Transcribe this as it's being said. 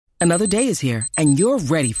Another day is here, and you're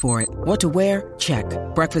ready for it. What to wear? Check.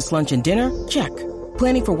 Breakfast, lunch, and dinner? Check.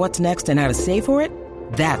 Planning for what's next and how to save for it?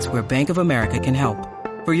 That's where Bank of America can help.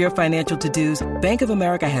 For your financial to-dos, Bank of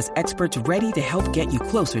America has experts ready to help get you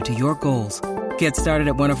closer to your goals. Get started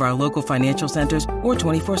at one of our local financial centers or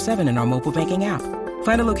 24/7 in our mobile banking app.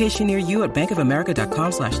 Find a location near you at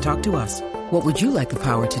bankofamerica.com/talktous. What would you like the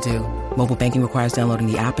power to do? Mobile banking requires downloading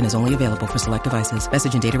the app and is only available for select devices.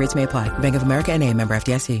 Message and data rates may apply. Bank of America N.A., member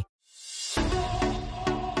FDIC.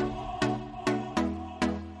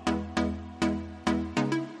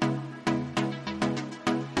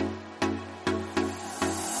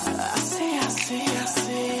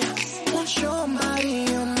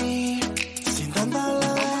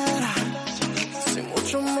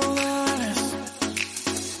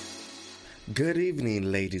 Good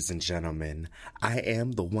evening, ladies and gentlemen. I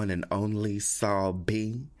am the one and only Saul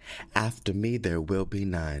B. After me, there will be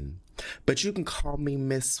none. But you can call me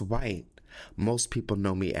Miss White. Most people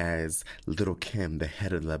know me as Little Kim, the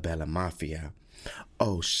head of La Bella Mafia.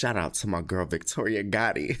 Oh, shout out to my girl Victoria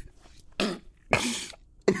Gotti.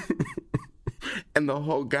 And the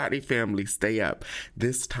whole Gotti family, stay up.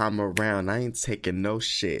 This time around, I ain't taking no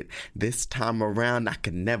shit. This time around, I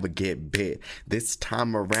can never get bit. This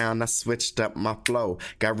time around, I switched up my flow.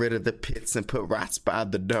 Got rid of the pits and put rocks by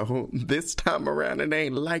the dough. This time around, it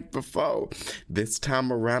ain't like before. This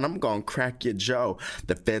time around, I'm gonna crack your jaw.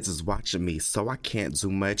 The feds is watching me, so I can't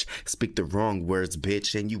do much. Speak the wrong words,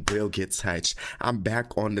 bitch, and you will get touched. I'm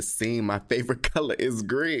back on the scene. My favorite color is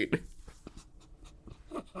green.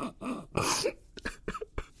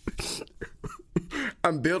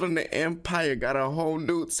 I'm building an empire, got a whole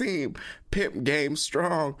new team. Pimp game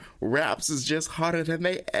strong. Raps is just harder than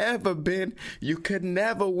they ever been. You could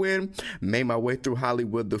never win. Made my way through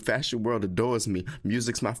Hollywood, the fashion world adores me.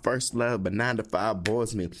 Music's my first love, but 9 to 5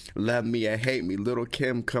 bores me. Love me or hate me, Little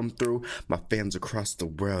Kim come through. My fans across the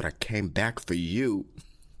world, I came back for you.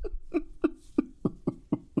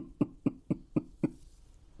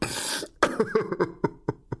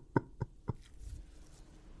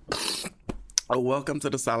 Welcome to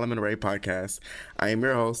the Solomon Ray podcast. I am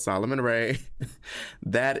your host, Solomon Ray.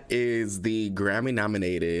 That is the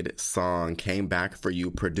Grammy-nominated song Came Back For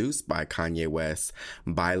You, produced by Kanye West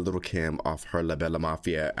by Little Kim off her La Bella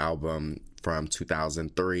Mafia album from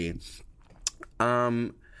 2003.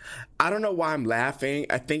 I don't know why I'm laughing.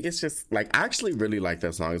 I think it's just, like, I actually really like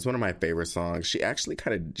that song. It's one of my favorite songs. She actually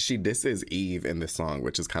she disses Eve in this song,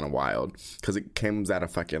 which is kind of wild because it comes out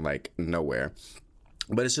of fucking, like, nowhere.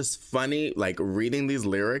 But it's just funny, like, reading these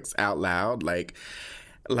lyrics out loud. Like,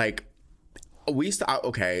 we used to,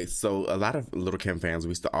 okay, so a lot of Little Kim fans, we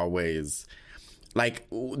used to always, like,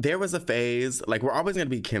 there was a phase, like, we're always going to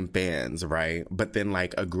be Kim fans, right? But then,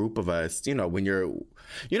 like, a group of us, you know, when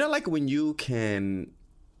like, when you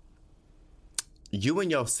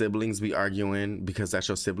and your siblings be arguing because that's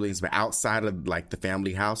your siblings, but outside of, like, the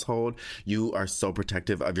family household, you are so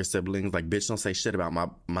protective of your siblings. Like, bitch, don't say shit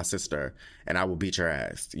about my sister, and I will beat your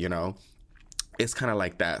ass, you know? It's kind of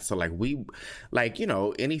like that. So, like, we, like, you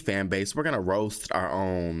know, any fan base, we're going to roast our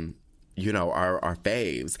own, you know, our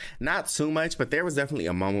faves. Not too much, but there was definitely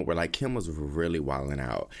a moment where, like, Kim was really wilding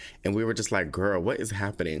out. And we were just like, girl, what is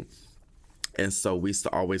happening? And so we used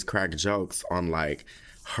to always crack jokes on, like,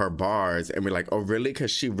 her bars, and we're like, oh really?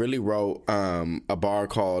 Because she really wrote a bar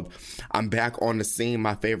called "I'm back on the scene,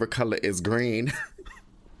 my favorite color is green."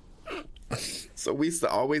 So we used to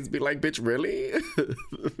always be like, bitch, really?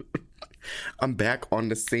 I'm back on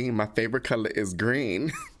the scene, my favorite color is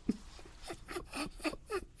green.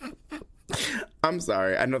 I'm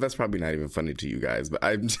sorry, I know that's probably not even funny to you guys, but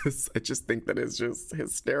I just think that it's just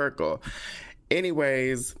hysterical.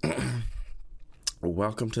 Anyways,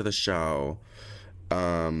 welcome to the show.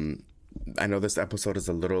 I know this episode is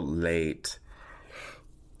a little late.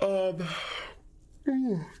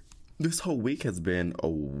 This whole week has been a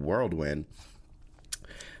whirlwind.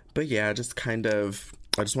 But yeah, I just want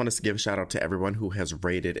to give a shout out to everyone who has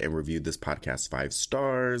rated and reviewed this podcast 5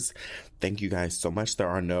 stars. Thank you guys so much. There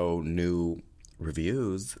are no new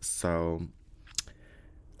reviews, so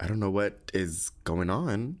I don't know what is going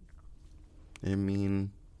on. I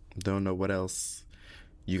mean, don't know what else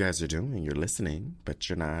you guys are doing. You're listening, but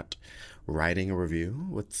you're not writing a review.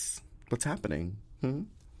 What's happening?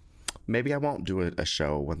 Maybe I won't do a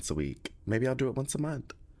show once a week. Maybe I'll do it once a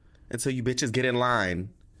month. And so you bitches get in line.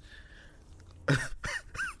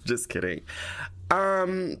 Just kidding.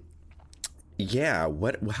 Yeah,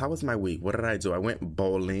 how was my week? What did I do? I went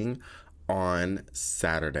bowling on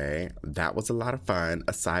Saturday. That was a lot of fun,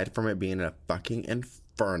 aside from it being a fucking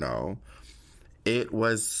inferno. It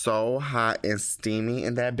was so hot and steamy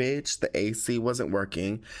in that bitch. The AC wasn't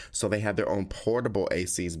working, so they had their own portable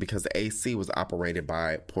ACs because the AC was operated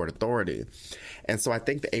by Port Authority. And so I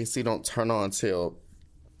think the AC don't turn on till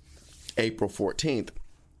April 14th,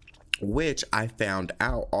 which I found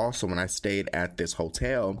out also when I stayed at this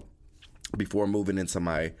hotel before moving into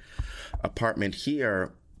my apartment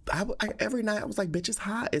here. Every night I was like, bitch, it's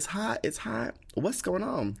hot, it's hot, it's hot. What's going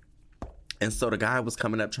on? And so the guy was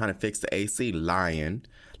coming up trying to fix the AC, lying.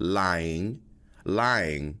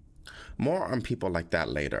 More on people like that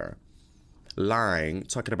later. Lying,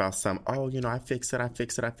 talking about I fix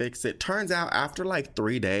it. Turns out after like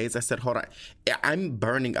 3 days, I said, hold on, I'm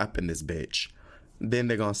burning up in this bitch. Then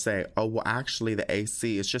they're going to say, oh, well, actually the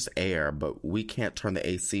AC is just air, but we can't turn the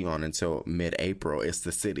AC on until mid-April. It's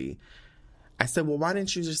the city. I said, well, why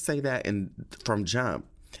didn't you just say that from jump?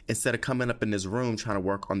 Instead of coming up in this room trying to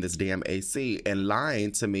work on this damn AC and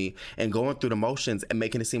lying to me and going through the motions and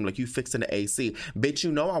making it seem like you fixing the AC. Bitch,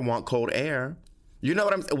 you know I want cold air. You know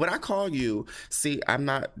what I'm saying? When I call you, see, I'm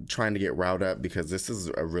not trying to get riled up because this is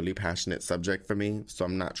a really passionate subject for me. So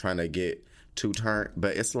I'm not trying to get too turned.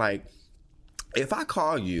 But it's like, if I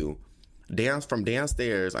call you from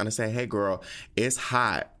downstairs and I say, hey, girl, it's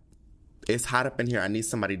hot. It's hot up in here. I need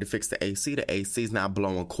somebody to fix the AC. The AC is not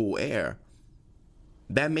blowing cool air.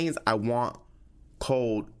 That means I want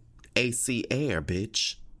cold AC air,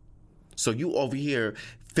 bitch. So you over here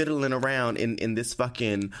fiddling around in this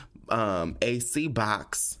fucking AC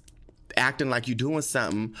box, acting like you doing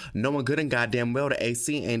something, knowing good and goddamn well the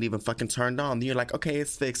AC ain't even fucking turned on. Then you're like, okay,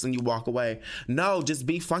 it's fixed, and you walk away. No, just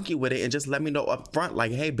be funky with it and just let me know up front,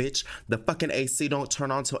 like, hey, bitch, the fucking AC don't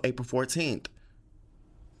turn on till April 14th.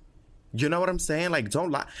 You know what I'm saying? Like,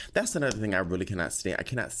 don't lie. That's another thing I really cannot stand. I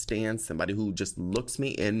cannot stand somebody who just looks me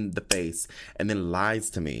in the face and then lies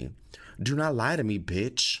to me. Do not lie to me,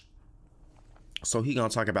 bitch. So he gonna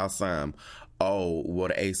talk about well,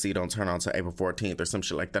 the AC don't turn on till April 14th or some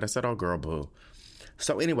shit like that. I said, oh, girl, boo.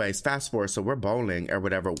 So anyways, fast forward. So we're bowling or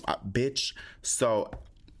whatever. Bitch. So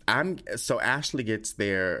Ashley gets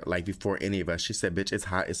there like before any of us. She said, bitch, it's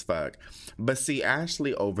hot as fuck. But see,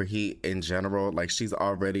 Ashley overheat in general. Like, she's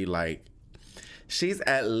already like,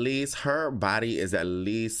 her body is at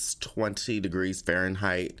least 20 degrees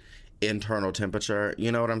Fahrenheit internal temperature.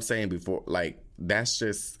 You know what I'm saying? Before, like, that's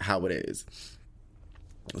just how it is.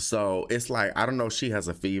 So it's like, I don't know, she has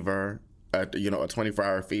a fever, a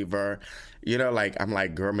 24-hour fever. Like, I'm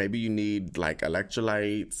like, girl, maybe you need like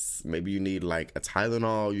electrolytes. Maybe you need like a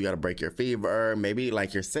Tylenol. You got to break your fever. Maybe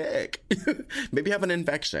like you're sick. Maybe you have an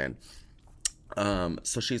infection.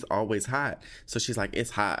 So she's always hot. So she's like,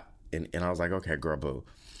 it's hot. And I was like, okay, girl, boo.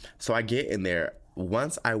 So I get in there.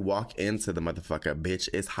 Once I walk into the motherfucker, bitch,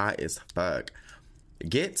 it's hot as fuck.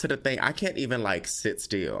 Get to the thing. I can't even like sit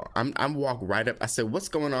still. I'm walk right up. I said, what's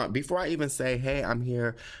going on? Before I even say, hey, I'm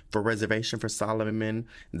here for reservation for Solomon.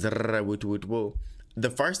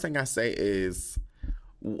 The first thing I say is,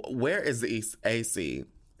 where is the AC?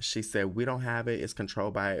 She said, we don't have it. It's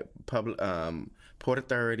controlled by Port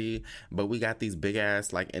Authority, but we got these big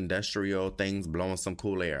ass like industrial things blowing some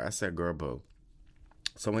cool air. I said, girl, boo.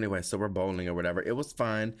 So anyway, so we're bowling or whatever. It was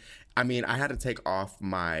fun. I mean, I had to take off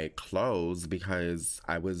my clothes because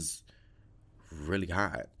I was really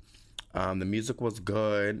hot. The music was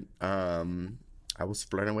good. I was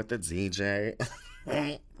flirting with the DJ.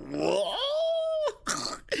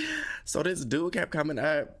 So this dude kept coming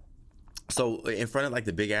up. So in front of like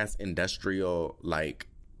the big ass industrial like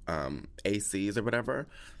ACs or whatever.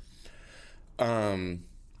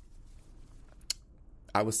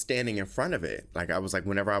 I was standing in front of it. Like, I was like,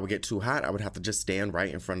 whenever I would get too hot, I would have to just stand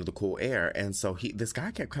right in front of the cool air. And so this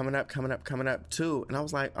guy kept coming up too. And I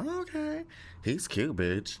was like, oh, okay. He's cute,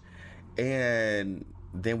 bitch. And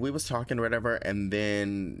then we was talking or whatever. And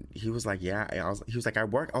then he was like, yeah. And he was like, I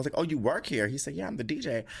work. I was like, oh, you work here? He said, yeah, I'm the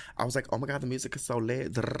DJ. I was like, oh my God, the music is so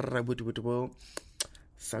lit.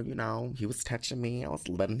 So, he was touching me. I was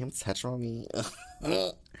letting him touch on me.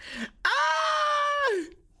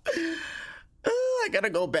 I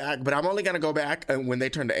gotta go back, but I'm only gonna go back when they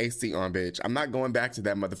turn the AC on, bitch. I'm not going back to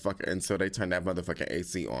that motherfucker until they turn that motherfucking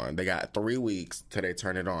AC on. They got 3 weeks till they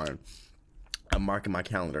turn it on. I'm marking my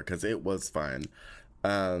calendar because it was fun.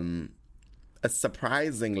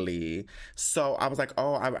 Surprisingly, so I was like,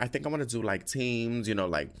 oh, I think I want to do like teams,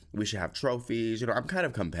 like we should have trophies. I'm kind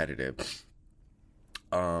of competitive.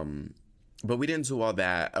 But we didn't do all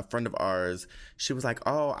that. A friend of ours, she was like,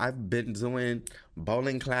 oh, I've been doing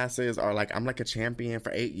bowling classes, or like, I'm like a champion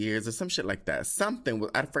for 8 years or some shit like that.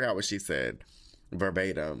 I forgot what she said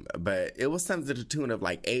verbatim, but it was something to the tune of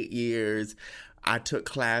like 8 years. I took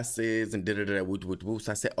classes and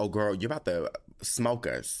So I said, oh, girl, you're about to smoke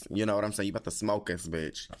us. You know what I'm saying? You about to smoke us,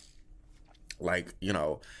 bitch. Like, you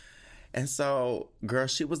know. And so, girl,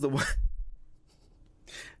 she was the one.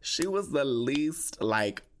 She was the least,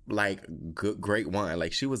 like good, great one.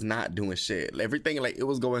 Like, she was not doing shit. Everything, like, it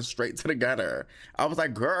was going straight to the gutter. I was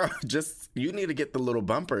like, girl, just, you need to get the little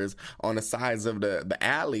bumpers on the sides of the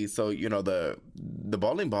alley so, you know, the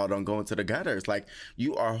bowling ball don't go into the gutters. Like,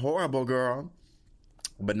 you are horrible, girl.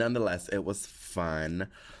 But nonetheless, it was fun.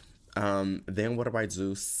 Then what did I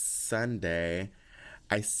do Sunday?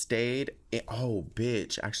 I stayed in, oh,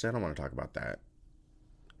 bitch. Actually, I don't want to talk about that.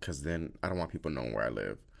 Because then I don't want people knowing where I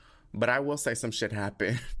live. But I will say some shit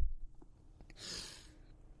happened.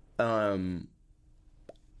 Never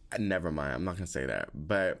mind. I'm not going to say that.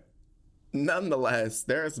 But nonetheless,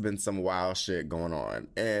 there's been some wild shit going on.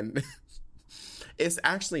 And it's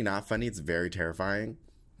actually not funny. It's very terrifying.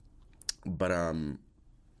 But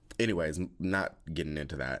anyways, not getting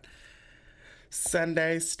into that.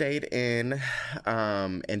 Sunday, stayed in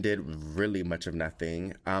and did really much of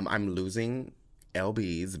nothing. I'm losing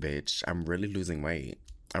LBs, bitch. I'm really losing weight.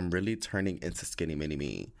 I'm really turning into skinny mini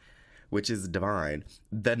me, which is divine.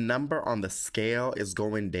 The number on the scale is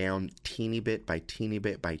going down teeny bit by teeny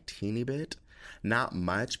bit by teeny bit. Not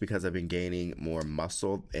much because I've been gaining more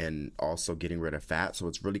muscle and also getting rid of fat, so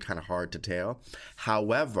it's really kind of hard to tell.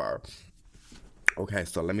 However, okay,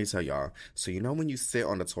 so let me tell y'all. So you know when you sit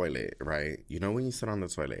on the toilet, right? You know when you sit on the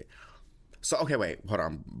toilet. So, okay, wait, hold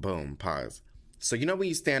on. Boom, pause. So you know when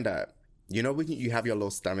you stand up, you know when you have your little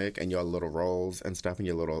stomach and your little rolls and stuff and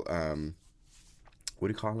your little, what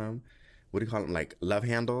do you call them? What do you call them? Like love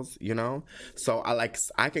handles, you know? So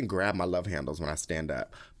I can grab my love handles when I stand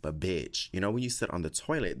up. But bitch, you know when you sit on the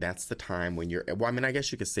toilet, that's the time when you're, well, I mean, I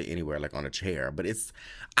guess you could sit anywhere like on a chair. But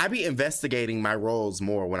I be investigating my rolls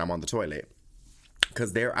more when I'm on the toilet.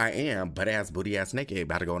 Because there I am, butt-ass, booty-ass naked,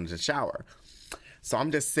 about to go into the shower. So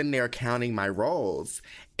I'm just sitting there counting my rolls.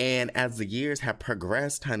 And as the years have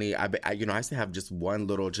progressed, honey, I used to have just one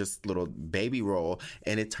little baby roll,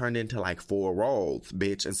 and it turned into like 4 rolls,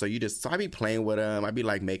 bitch. And so I be playing with them. I be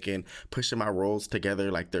like pushing my rolls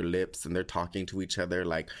together, like their lips, and they're talking to each other,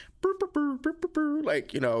 like, burr, burr, burr, burr, burr, burr.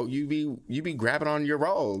 Like, you know, you be grabbing on your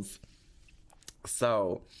rolls.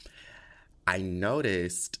 So I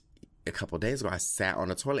noticed a couple days ago, I sat on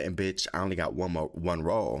the toilet and bitch, I only got one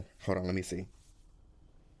roll. Hold on, let me see.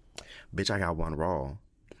 Bitch, I got 1 roll.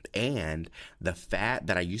 And the fat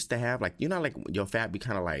that I used to have, like, you know, like your fat be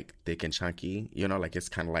kind of like thick and chunky, you know, like it's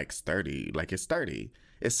kind of like sturdy, like it's sturdy.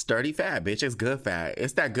 It's sturdy fat, bitch. It's good fat.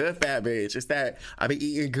 It's that good fat, bitch. It's that I be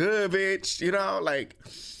eating good, bitch, you know, like.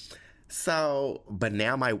 So, but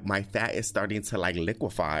now my fat is starting to like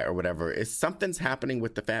liquefy or whatever. Something's happening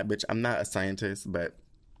with the fat, bitch. I'm not a scientist, but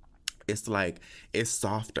it's like, it's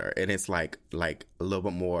softer and it's like a little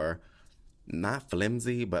bit more, not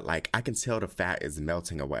flimsy, but like I can tell the fat is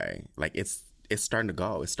melting away. Like it's starting to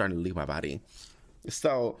go. It's starting to leave my body.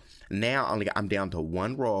 So now I'm down to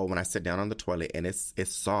 1 roll when I sit down on the toilet, and it's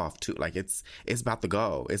soft too. Like it's about to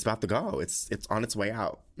go. It's about to go. It's on its way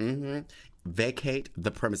out. Vacate the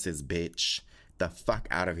premises, bitch. The fuck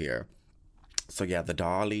out of here. So yeah, the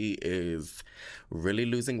dolly is really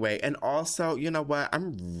losing weight. And also, you know what? I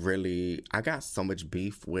got so much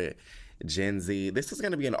beef with Gen Z. This is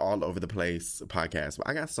going to be an all over the place podcast, but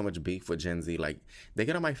I got so much beef with Gen Z. Like, they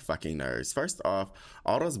get on my fucking nerves. First off,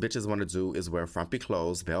 all those bitches want to do is wear frumpy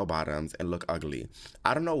clothes, bell bottoms, and look ugly.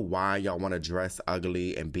 I don't know why y'all want to dress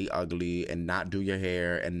ugly and be ugly and not do your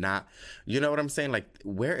hair and not, you know what I'm saying? Like,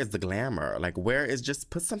 where is the glamour? Like, where is,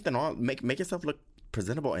 just put something on, make yourself look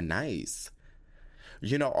presentable and nice.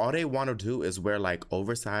 You know, all they want to do is wear like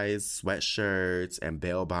oversized sweatshirts and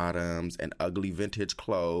bell bottoms and ugly vintage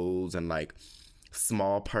clothes and like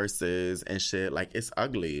small purses and shit. Like, it's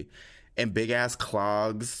ugly. And big ass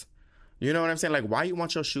clogs. You know what I'm saying? Like, why you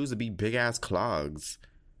want your shoes to be big ass clogs?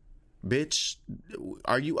 Bitch,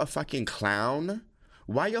 are you a fucking clown?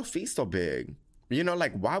 Why your feet so big? You know,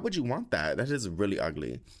 like, why would you want that? That is really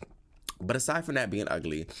ugly. But aside from that being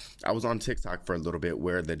ugly, I was on TikTok for a little bit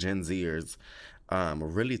where the Gen Zers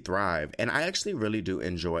really thrive, and I actually really do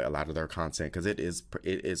enjoy a lot of their content because it is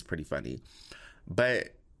pretty funny. But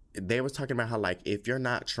they was talking about how, like, if you're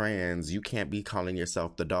not trans, you can't be calling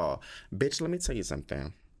yourself the doll. Bitch, let me tell you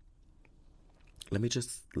something. Let me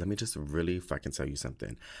just really fucking tell you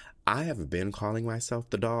something. I have been calling myself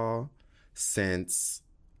the doll since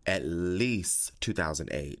at least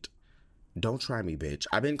 2008. Don't try me, bitch.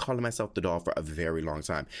 I've been calling myself the doll for a very long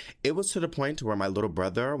time. It was to the point to where my little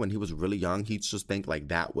brother, when he was really young, he'd just think like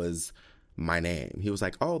that was my name. He was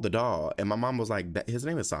like, oh, the doll. And my mom was like, his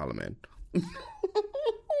name is Solomon.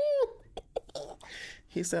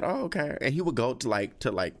 He said, oh, okay. And he would go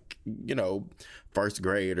to you know, first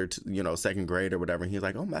grade or, you know, second grade or whatever. And he's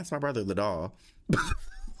like, oh, that's my brother, the doll.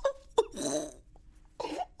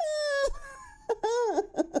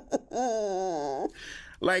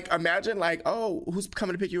 Like, imagine, like, oh, who's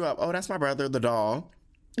coming to pick you up? Oh, that's my brother, the doll.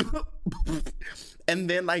 And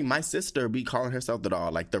then, like, my sister be calling herself the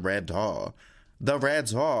doll, like, the red doll. The red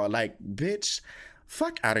doll. Like, bitch,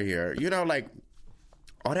 fuck out of here. You know, like,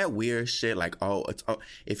 all that weird shit, like,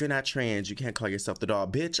 if you're not trans, you can't call yourself the doll.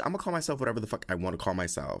 Bitch, I'm gonna call myself whatever the fuck I want to call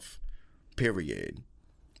myself. Period.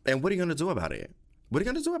 And what are you gonna do about it? What are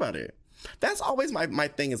you gonna do about it? That's always my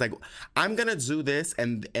thing is like, I'm gonna do this,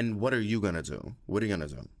 and what are you gonna do? What are you gonna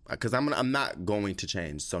do? Because I'm not going to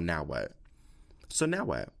change. So now what? So now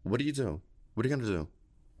what? What do you do? What are you gonna do?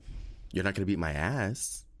 You're not gonna beat my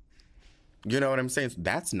ass. You know what I'm saying?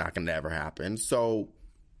 That's not gonna ever happen. So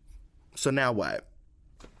now what?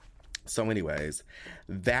 So anyways,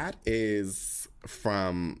 that is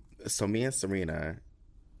from, so me and Serena,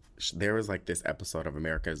 there was like this episode of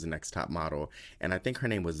America's Next Top Model, and I think her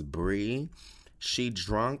name was Bree. She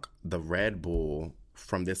drank the Red Bull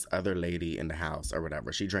from this other lady in the house or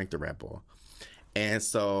whatever. She drank the Red Bull. And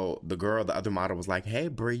so the other model was like, hey,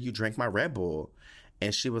 Bree, you drank my Red Bull.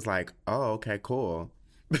 And she was like, oh, okay, cool.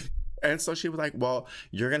 And so she was like, well,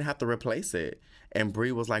 you're going to have to replace it. And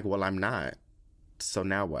Bree was like, well, I'm not. So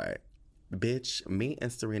now what? Bitch, me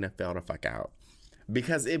and Serena fell the fuck out.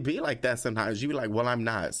 Because it be like that sometimes. You be like, well, I'm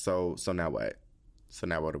not. So now what? So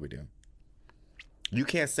now what do we do? You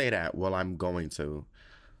can't say that, well, I'm going to.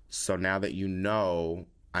 So now that you know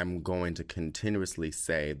I'm going to continuously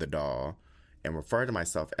say the doll and refer to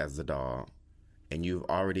myself as the doll, and you've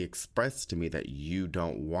already expressed to me that you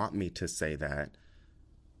don't want me to say that,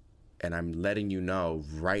 and I'm letting you know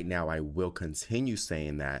right now I will continue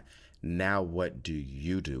saying that. Now what do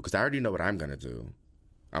you do? Because I already know what I'm going to do.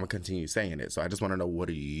 I'm going to continue saying it. So I just want to know, what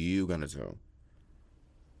are you going to do?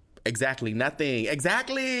 Exactly nothing.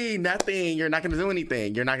 Exactly nothing. You're not going to do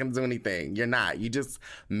anything. You're not going to do anything. You're not. You just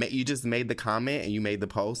made the comment and you made the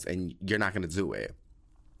post and you're not going to do it.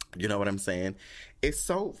 You know what I'm saying? It's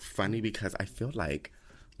so funny because I feel like,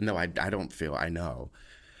 no, I don't feel, I know.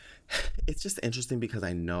 It's just interesting because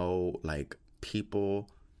I know, like, people,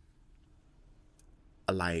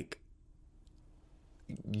 like,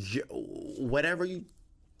 whatever you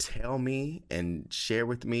tell me and share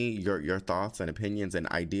with me your thoughts and opinions and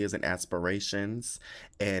ideas and aspirations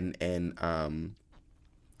and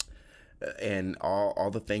all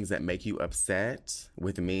the things that make you upset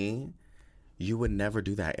with me, you would never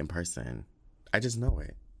do that in person. I just know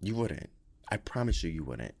it. You wouldn't. I promise you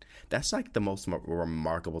wouldn't. That's like the most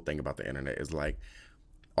remarkable thing about the internet is like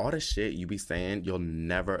all the shit you be saying, you'll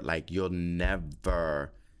never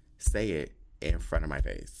say it in front of my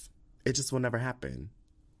face. It just will never happen.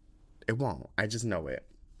 It won't. I just know it.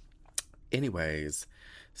 Anyways,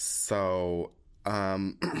 so what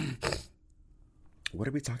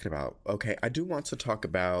are we talking about? Okay, I do want to talk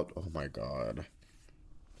about, oh my God.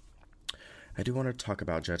 I do want to talk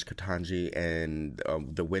about Judge Ketanji and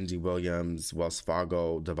the Wendy Williams, Wells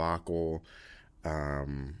Fargo debacle.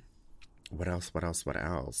 What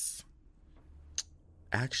else?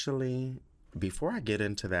 Actually, before I get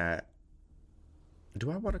into that,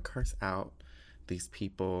 do I want to curse out these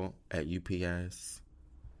people at UPS?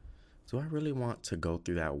 Do I really want to go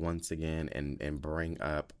through that once again and bring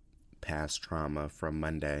up past trauma from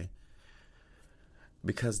Monday?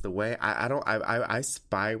 Because the way I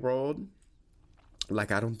spiraled,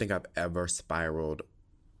 like I don't think I've ever spiraled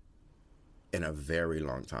in a very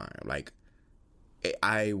long time. Like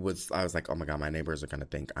I was like, oh my God, my neighbors are gonna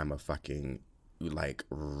think I'm a fucking like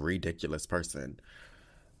ridiculous person.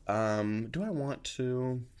 Do I want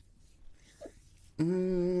to?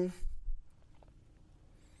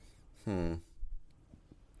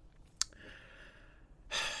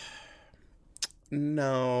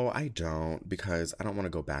 No, I don't, because I don't want to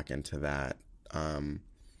go back into that.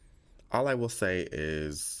 All I will say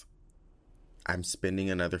is I'm spending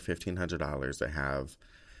another $1,500 to have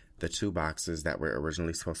the 2 boxes that were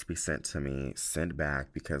originally supposed to be sent to me sent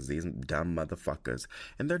back because these dumb motherfuckers,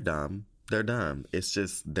 and they're dumb. They're dumb. It's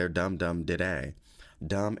just they're dumb today.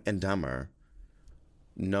 Dumb and dumber.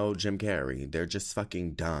 No Jim Carrey. They're just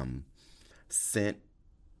fucking dumb. Sent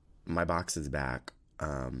my boxes back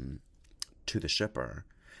to the shipper.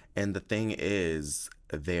 And the thing is,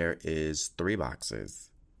 there is 3 boxes.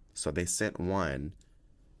 So they sent 1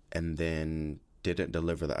 and then didn't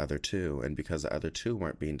deliver the other 2. And because the other 2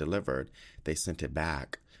 weren't being delivered, they sent it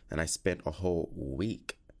back. And I spent a whole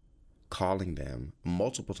week calling them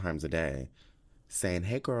multiple times a day saying,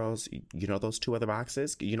 "Hey girls, you know those two other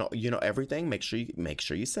boxes? You know everything. Make sure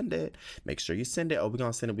you send it. Make sure you send it. Oh, we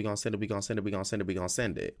gonna send it. We gonna send it. We gonna send it. We gonna send it. We gonna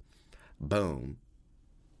send it." Boom.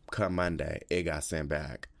 Come Monday, it got sent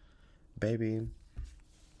back, baby.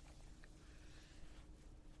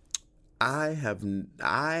 I have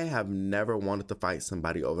never wanted to fight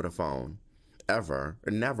somebody over the phone, ever,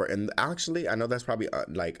 never. And actually, I know that's probably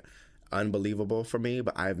like unbelievable for me,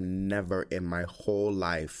 but I've never in my whole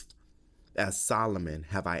life, as Solomon,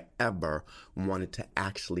 have I ever wanted to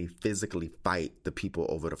actually physically fight the people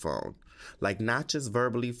over the phone. Like, not just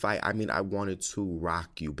verbally fight. I mean, I wanted to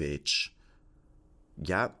rock you, bitch.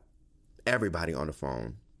 Yep. Everybody on the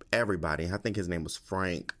phone. Everybody. I think his name was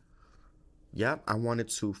Frank. Yep, I wanted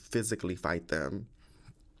to physically fight them.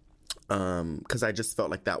 Because I just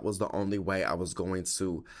felt like that was the only way I was going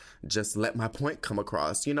to just let my point come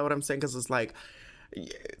across. You know what I'm saying? Because it's like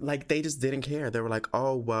they just didn't care. They were like,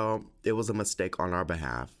 oh, well, it was a mistake on our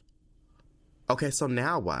behalf. Okay, so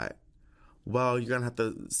now what? Well, you're going to have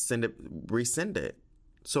to resend it.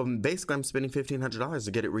 So basically, I'm spending $1,500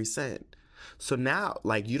 to get it resent. So now,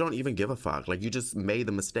 like, you don't even give a fuck. Like, you just made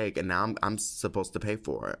the mistake, and now I'm supposed to pay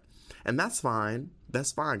for it. And that's fine.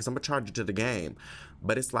 That's fine, because I'm going to charge you to the game.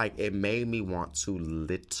 But it's like, it made me want to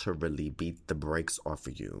literally beat the brakes off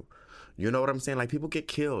of you. You know what I'm saying? Like, people get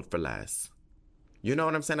killed for less. You know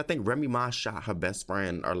what I'm saying? I think Remy Ma shot her best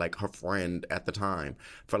friend, or like her friend at the time,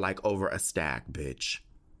 for like over a stack, bitch.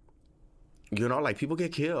 You know, like, people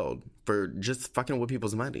get killed for just fucking with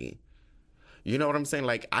people's money. You know what I'm saying?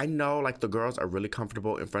 Like, I know, like, the girls are really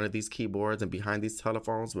comfortable in front of these keyboards and behind these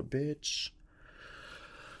telephones, but bitch,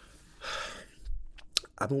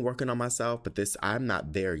 I've been working on myself, but I'm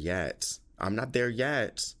not there yet. I'm not there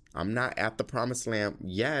yet. I'm not at the promised land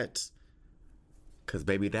yet. Because,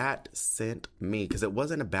 baby, that sent me. Because it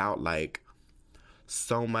wasn't about, like,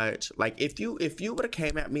 so much. Like, if you would have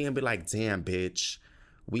came at me and be like, damn, bitch,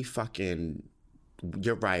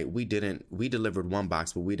 you're right, we delivered one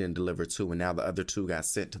box, but we didn't deliver two, and now the other two got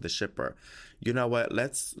sent to the shipper. You know what?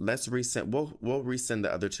 Let's resend. We'll resend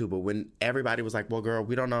the other two. But when everybody was like, well, girl,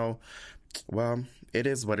 we don't know. Well, it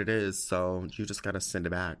is what it is. So you just gotta send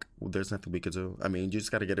it back. There's nothing we could do. I mean, you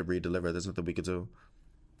just gotta get it redelivered. There's nothing we could do.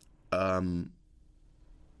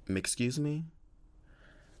 Excuse me,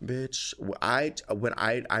 bitch.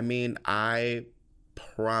 I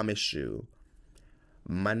promise you,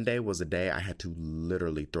 Monday was a day I had to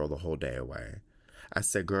literally throw the whole day away. I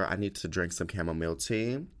said, girl, I need to drink some chamomile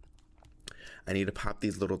tea. I need to pop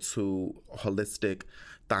these little 2 holistic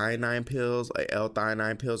thionine pills,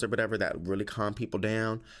 L-thionine pills or whatever that really calm people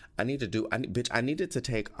down. I needed to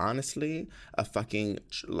take, honestly, a fucking,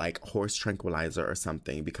 like, horse tranquilizer or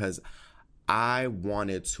something, because I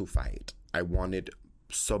wanted to fight. I wanted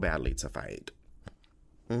so badly to fight.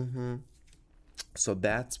 So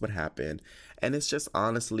that's what happened. And it's just,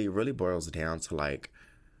 honestly, really boils down to, like,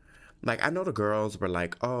 I know the girls were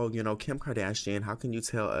like, oh, you know, Kim Kardashian, how can you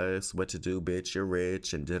tell us what to do, bitch? You're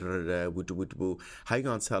rich and da-da-da-da, woo-doo-woo-doo-woo. How you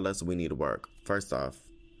gonna tell us we need to work? First off,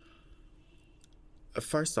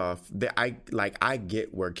 I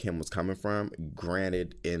get where Kim was coming from.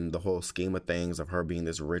 Granted, in the whole scheme of things of her being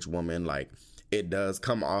this rich woman, like, it does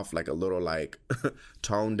come off like a little, like,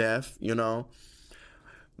 tone deaf, you know?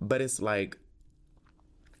 But it's like,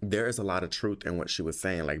 there is a lot of truth in what she was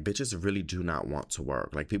saying. Like, bitches really do not want to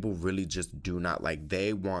work. Like, people really just do not, like,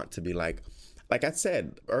 they want to be like I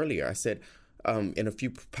said earlier, I said, in a few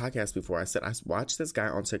podcasts before, I said, I watched this guy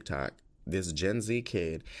on TikTok, this Gen Z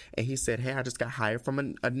kid, and he said, hey, I just got hired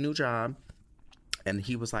from a new job. And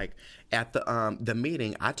he was like, at the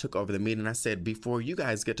meeting, I took over the meeting. I said, before you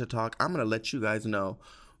guys get to talk, I'm going to let you guys know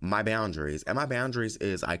my boundaries. And my boundaries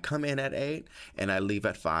is I come in at 8 and I leave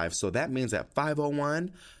at 5. So that means at 5:01,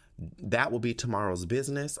 that will be tomorrow's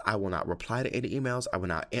business. I will not reply to any emails. I will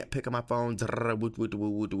not pick up my phone.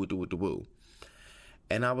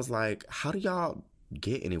 And I was like, how do y'all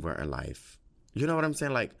get anywhere in life? You know what I'm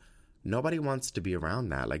saying? Like, nobody wants to be around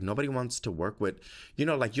that. Like, nobody wants to work with, you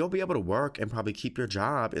know, like, you'll be able to work and probably keep your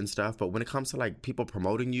job and stuff. But when it comes to, like, people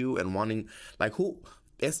promoting you and wanting, like,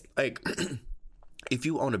 it's like, if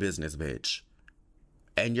you own a business, bitch,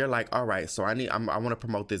 and you're like, all right, so I want to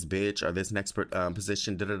promote this bitch or this next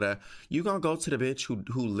position, you gonna go to the bitch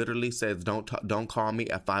who literally says, don't call me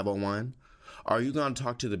at 5:01? Or are you gonna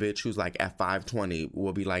talk to the bitch who's like at 5:20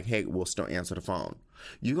 will be like, hey, we'll still answer the phone?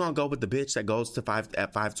 You gonna go with the bitch that goes to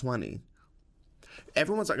 5:20?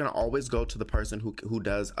 Everyone's not gonna always go to the person who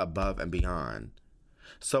does above and beyond.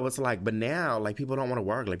 So it's like, but now, like, people don't want to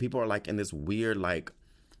work. Like, people are like in this weird, like,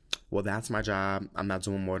 well, that's my job, I'm not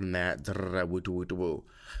doing more than that, woo.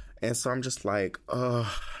 And so I'm just like, ugh,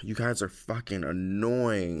 you guys are fucking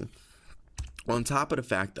annoying. On top of the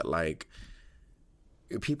fact that, like,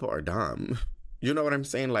 people are dumb. You know what I'm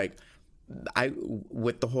saying? Like,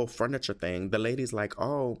 with the whole furniture thing, the lady's like,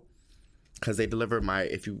 oh, because they delivered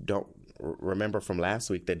if you don't remember from last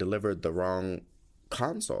week, they delivered the wrong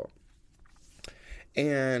console.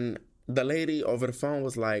 And the lady over the phone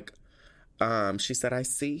was like, she said, I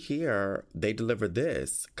see here they delivered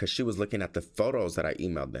this, because she was looking at the photos that I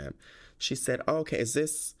emailed them. She said, oh, okay,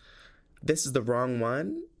 this is the wrong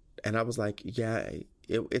one? And I was like, yeah,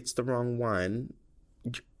 it's the wrong one.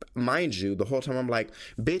 Mind you, the whole time I'm like,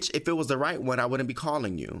 bitch, if it was the right one, I wouldn't be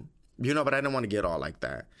calling you. You know, but I didn't want to get all like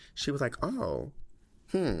that. She was like, oh,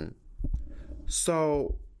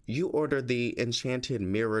 so you ordered the enchanted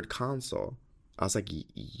mirrored console. I was like,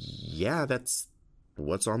 yeah, that's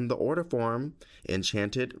what's on the order form.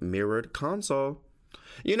 Enchanted mirrored console.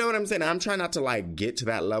 You know what I'm saying? I'm trying not to, like, get to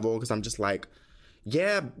that level, because I'm just like,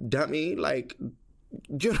 yeah, dummy, like,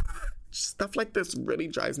 you know, stuff like this really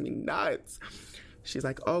drives me nuts. She's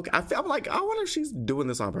like, okay. I felt like, I wonder if she's doing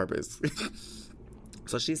this on purpose.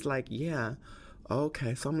 So she's like, yeah,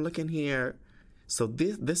 okay. So I'm looking here. So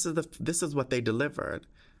this is what they delivered.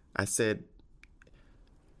 I said,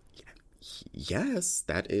 yes,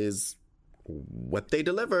 that is what they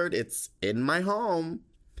delivered. It's in my home.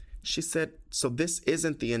 She said, so this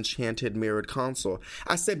isn't the enchanted mirrored console.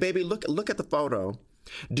 I said, baby, look at the photo.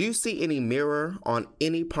 Do you see any mirror on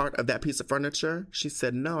any part of that piece of furniture? She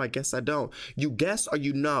said, no, I guess I don't. You guess or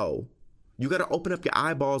you know? You got to open up your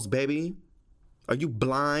eyeballs, baby. Are you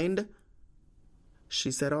blind?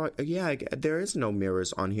 She said, oh, yeah, there is no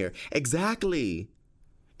mirrors on here. Exactly.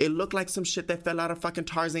 It looked like some shit that fell out of fucking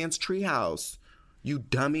Tarzan's treehouse. You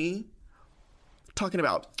dummy. Talking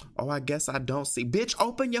about, oh, I guess I don't see. Bitch,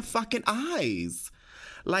 open your fucking eyes.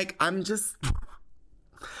 Like, I'm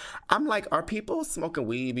like, are people smoking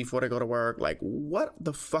weed before they go to work? Like, what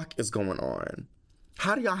the fuck is going on?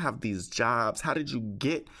 How do y'all have these jobs? How did you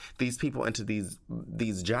get these people into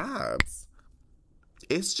these jobs?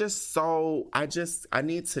 It's just so, I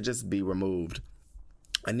need to just be removed.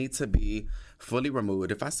 I need to be fully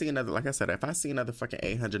removed. If I see another, like I said, if I see another fucking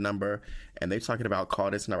 800 number and they talking about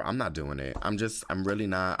call this number, I'm not doing it. I'm really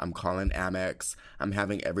not. I'm calling Amex. I'm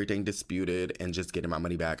having everything disputed and just getting my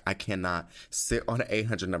money back. I cannot sit on an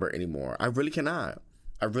 800 number anymore. I really cannot.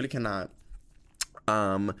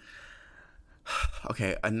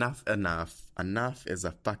 Okay, enough. Enough is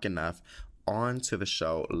a fuck enough. On to the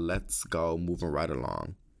show. Let's go. Moving right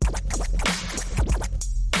along.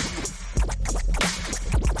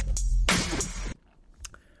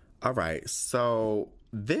 All right, so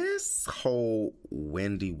this whole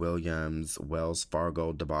Wendy Williams Wells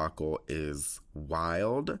Fargo debacle is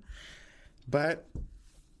wild, but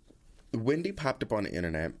Wendy popped up on the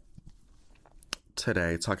internet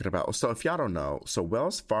today talking about, so if y'all don't know, so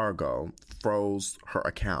Wells Fargo froze her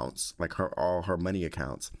accounts, like all her money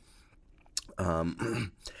accounts,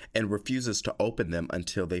 and refuses to open them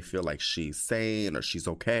until they feel like she's sane or she's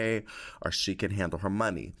okay or she can handle her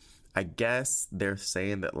money. I guess they're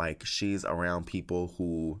saying that, like, she's around people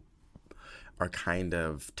who are kind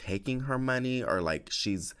of taking her money, or, like,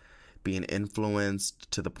 she's being influenced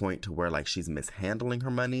to the point to where, like, she's mishandling her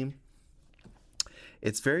money.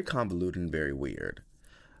 It's very convoluted and very weird.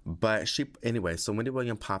 But anyway, so Wendy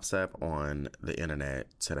Williams pops up on the internet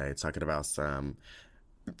today talking about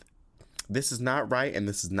this is not right and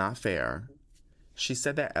this is not fair. She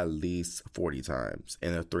said that at least 40 times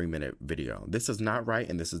in a 3-minute video. This is not right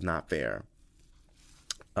and this is not fair.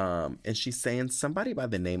 And she's saying somebody by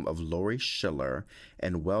the name of Lori Schiller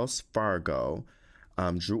and Wells Fargo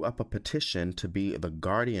drew up a petition to be a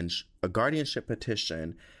guardianship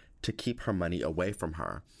petition to keep her money away from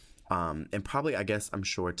her. And probably, I guess, I'm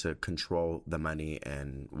sure, to control the money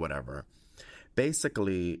and whatever.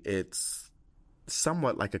 Basically, it's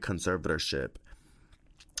somewhat like a conservatorship.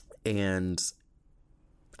 And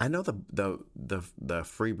I know the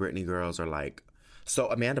Free Britney girls are like, so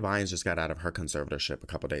Amanda Bynes just got out of her conservatorship a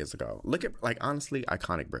couple days ago. Look at, like, honestly,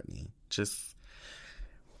 iconic Britney. Just,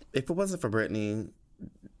 if it wasn't for Britney,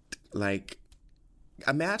 like,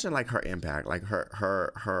 imagine, like, her impact, like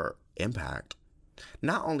her impact.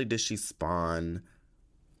 Not only did she spawn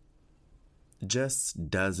just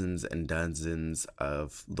dozens and dozens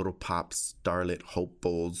of little pop starlet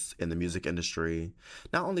hopefuls in the music industry.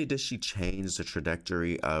 Not only did she change the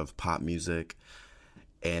trajectory of pop music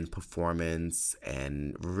and performance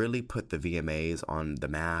and really put the VMAs on the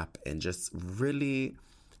map and just really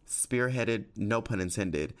spearheaded, no pun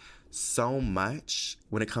intended, so much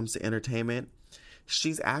when it comes to entertainment,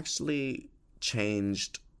 she's actually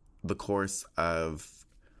changed the course of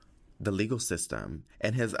the legal system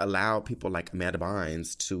and has allowed people like Amanda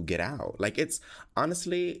Bynes to get out. Like, it's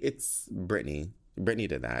Britney. Britney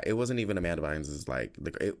did that. It wasn't even Amanda Bynes' like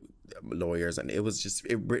lawyers, and it was just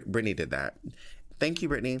Britney did that. Thank you,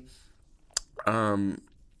 Britney.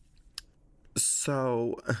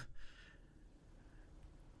 So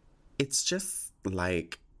it's just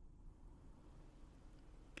like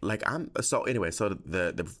so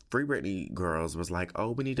the Free Britney girls was like,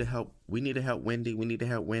 oh, we need to help Wendy, and we need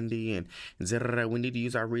to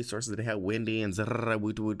use our resources to help Wendy, and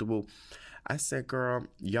I said, girl,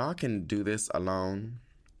 y'all can do this alone.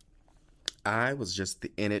 I was just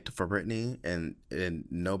in it for Britney and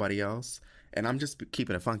nobody else, and I'm just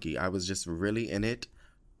keeping it funky. I was just really in it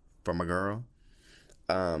for my girl,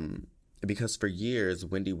 because for years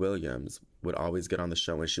Wendy Williams would always get on the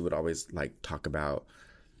show and she would always like talk about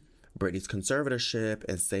Britney's conservatorship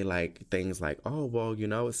and say like things like, oh, well, you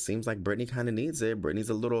know, it seems like Britney kind of needs it. Britney's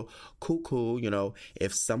a little cuckoo, you know,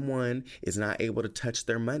 if someone is not able to touch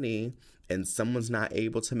their money and someone's not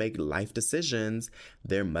able to make life decisions,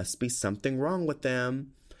 there must be something wrong with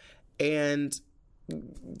them. And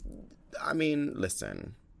I mean,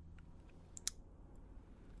 listen,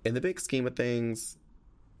 in the big scheme of things,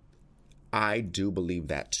 I do believe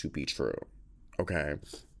that to be true. Okay.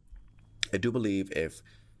 I do believe if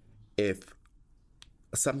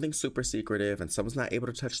something's super secretive and someone's not able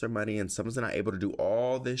to touch their money and someone's not able to do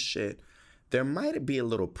all this shit, there might be a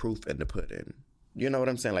little proof in the pudding. You know what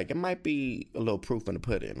I'm saying? Like, it might be a little proof in the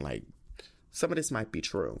pudding. Like, some of this might be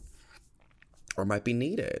true or might be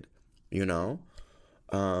needed, you know?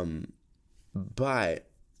 But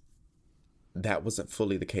that wasn't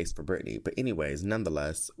fully the case for Britney. But anyways,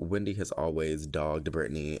 nonetheless, Wendy has always dogged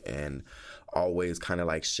Britney and always kind of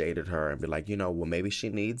like shaded her and be like, you know, well, maybe she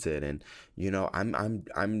needs it. And, you know, I'm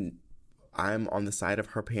on the side of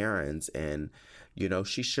her parents, and, you know,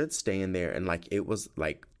 she should stay in there. And like, it was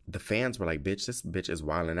like, the fans were like, bitch, this bitch is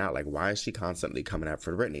wilding out. Like, why is she constantly coming out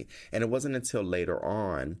for Britney? And it wasn't until later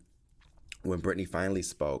on when Britney finally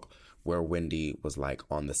spoke where Wendy was like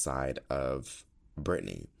on the side of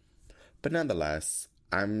Britney. But nonetheless,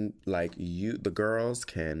 I'm like, the girls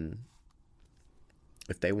can,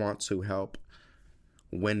 if they want to help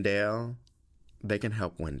Wendell, they can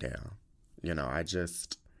help Wendell. You know,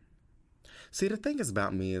 see, the thing is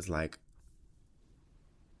about me is like,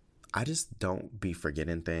 I just don't be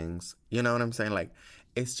forgetting things. You know what I'm saying? Like,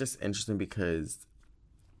 it's just interesting because,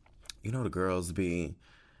 you know, the girls be,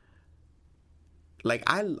 like,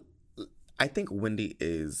 I think Wendy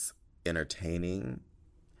is entertaining,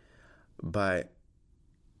 but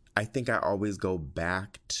I think I always go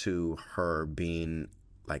back to her being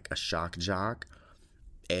like a shock jock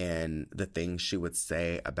and the things she would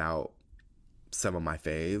say about some of my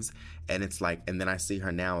faves. And it's like, and then I see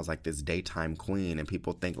her now as like this daytime queen and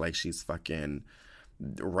people think like she's fucking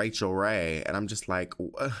Rachel Ray. And I'm just like,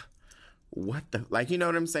 what the, like, you know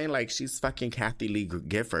what I'm saying? Like, she's fucking Kathy Lee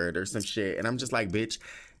Gifford or some shit. And I'm just like, bitch,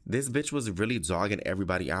 this bitch was really dogging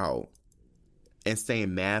everybody out and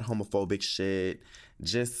saying mad homophobic shit,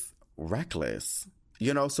 just reckless.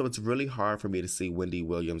 You know, so it's really hard for me to see Wendy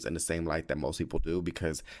Williams in the same light that most people do,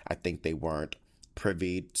 because I think they weren't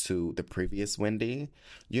privy to the previous Wendy,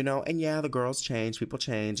 you know. And yeah, the girls change, people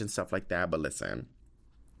change and stuff like that. But listen,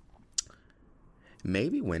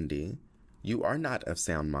 maybe Wendy, you are not of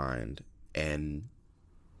sound mind, and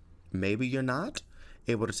maybe you're not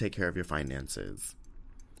able to take care of your finances.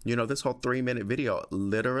 You know, this whole 3-minute video,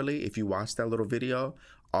 literally, if you watch that little video,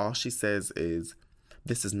 all she says is,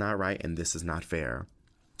 this is not right and this is not fair.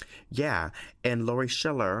 Yeah, and Lori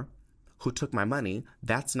Schiller, who took my money,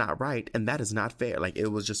 that's not right and that is not fair. Like, it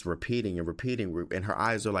was just repeating and repeating, and her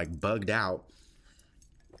eyes are like bugged out,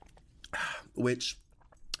 which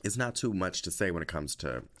is not too much to say when it comes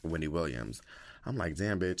to Wendy Williams. I'm like,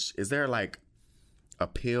 damn, bitch, is there like a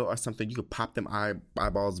pill or something you could pop them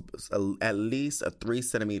eyeballs at least 3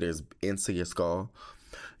 centimeters into your skull?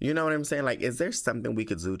 You know what I'm saying? Like, is there something we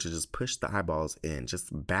could do to just push the eyeballs in, just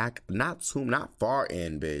back, not far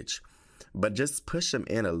in, bitch, but just push them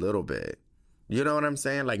in a little bit? You know what I'm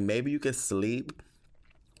saying? Like, maybe you could sleep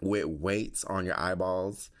with weights on your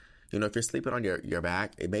eyeballs. You know, if you're sleeping on your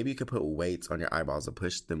back, maybe you could put weights on your eyeballs and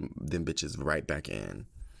push them bitches right back in.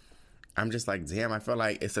 I'm just like, damn, I feel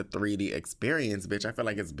like it's a 3D experience, bitch. I feel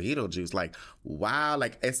like it's Beetlejuice. Like, wow,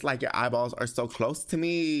 like, it's like your eyeballs are so close to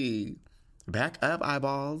me. Back up,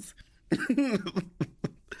 eyeballs.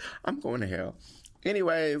 I'm going to hell.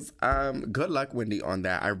 Anyways, good luck, Wendy, on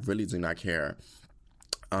that. I really do not care.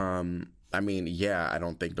 I mean, yeah, I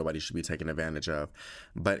don't think nobody should be taken advantage of.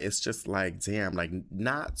 But it's just like, damn, like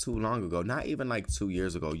not too long ago, not even like 2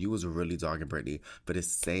 years ago, you was really dogging Britney for the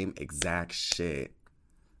same exact shit.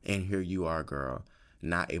 And here you are, girl,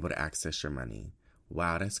 not able to access your money.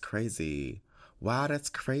 Wow, that's crazy. Wow, that's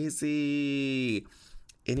crazy.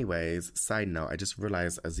 Anyways, side note, I just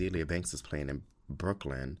realized Azealia Banks is playing in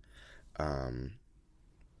Brooklyn on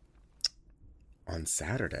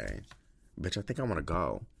Saturday. Bitch, I think I want to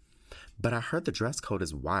go. But I heard the dress code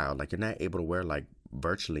is wild. Like, you're not able to wear, like,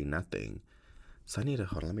 virtually nothing. So I need to,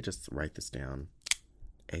 hold on, let me just write this down.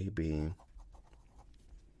 AB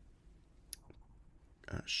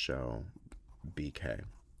show BK.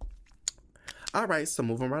 All right, so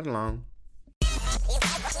moving right along.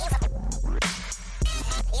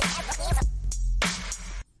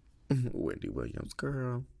 Wendy Williams,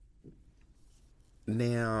 girl.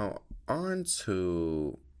 Now, on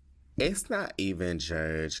to, it's not even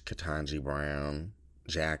Judge Ketanji Brown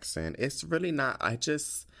Jackson. It's really not. I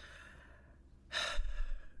just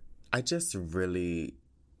really,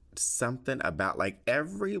 something about, like,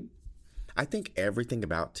 I think everything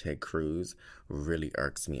about Ted Cruz really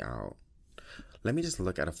irks me out. Let me just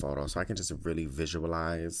look at a photo so I can just really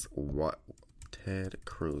visualize what Ted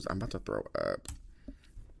Cruz. I'm about to throw up.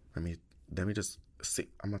 Let me just see.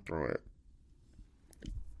 I'm gonna throw it.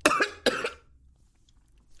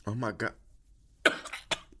 Oh my God.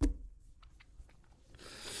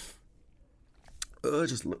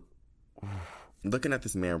 Just looking at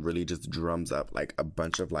this man really just drums up like a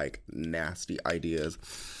bunch of like nasty ideas.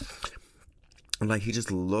 Like, he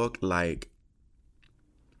just looked like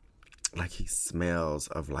he smells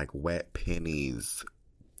of like wet pennies,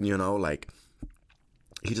 you know, like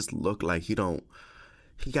he just looked like he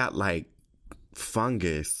got like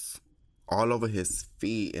fungus all over his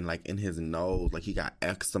feet and like in his nose, like he got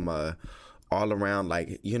eczema all around,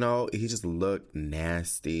 like, you know, he just looked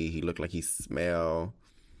nasty. He looked like he smelled.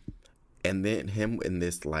 And then him in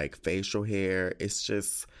this like facial hair, it's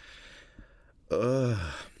just, he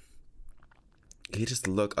just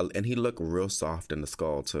looked, and he looked real soft in the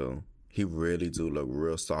skull too. He really do look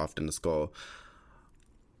real soft in the skull.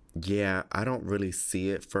 Yeah, I don't really see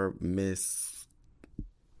it for Miss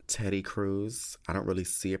Teddy Cruz. I don't really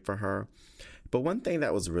see it for her. But one thing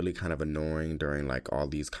that was really kind of annoying during like all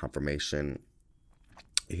these confirmation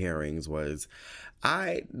hearings was,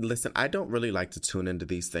 I don't really like to tune into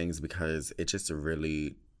these things because it just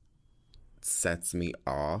really sets me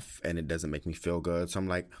off and it doesn't make me feel good. So I'm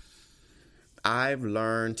like, I've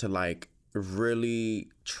learned to like really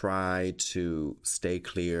try to stay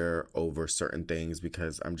clear over certain things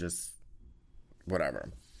because I'm just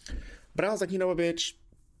whatever. But I was like, you know what, bitch?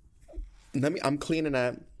 I'm cleaning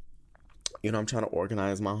up. You know, I'm trying to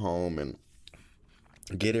organize my home and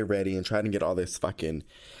get it ready and try to get all this fucking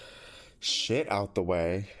shit out the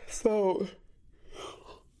way. So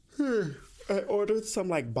I ordered some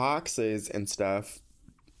like boxes and stuff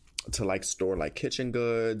to like store like kitchen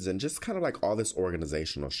goods and just kind of like all this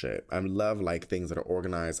organizational shit. I love like things that are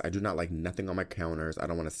organized. I do not like nothing on my counters. I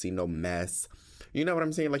don't want to see no mess. You know what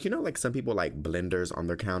I'm saying? Like, you know, like some people like blenders on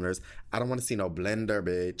their counters. I don't want to see no blender,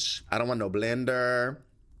 bitch. I don't want no blender.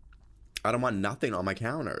 I don't want nothing on my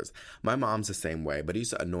counters. My mom's the same way, but it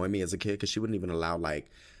used to annoy me as a kid because she wouldn't even allow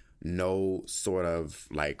like no sort of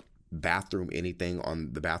like bathroom anything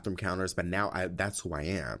on the bathroom counters. But now that's who I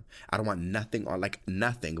am. I don't want nothing on, like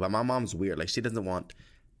nothing. But my mom's weird. Like, she doesn't want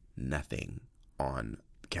nothing on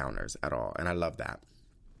counters at all. And I love that.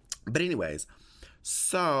 But anyways,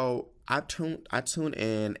 so I tune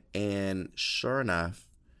in, and sure enough,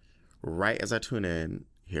 right as I tune in,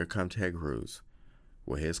 here comes Ted Cruz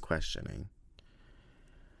with his questioning.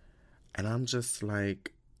 And I'm just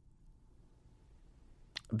like,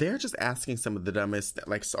 they're just asking some of the dumbest,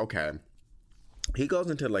 like, okay. He goes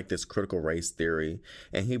into like this critical race theory,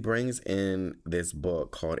 and he brings in this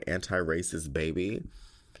book called Anti-Racist Baby,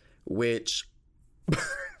 which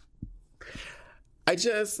I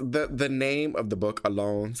just, the name of the book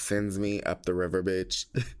alone sends me up the river, bitch.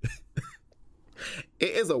 It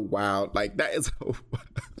is a wild, like, that is a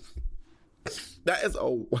that is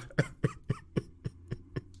a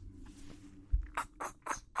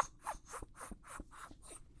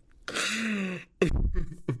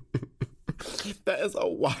that is a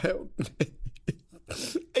wild name.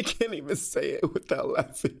 I can't even say it without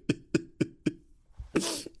laughing.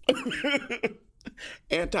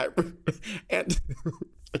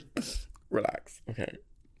 Relax. Okay.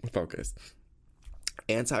 Focus.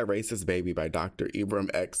 Anti-Racist Baby by Dr. Ibram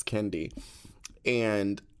X. Kendi.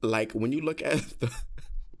 And like, when you look at the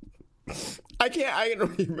I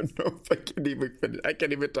don't even know if I can even finish. I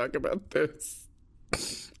can't even talk about this.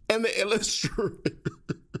 And the illustrator.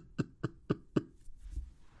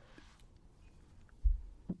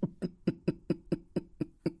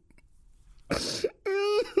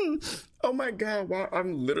 Oh my God, wow,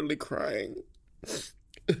 I'm literally crying.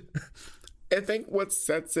 I think what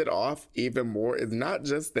sets it off even more is not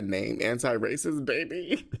just the name Anti-Racist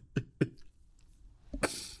Baby.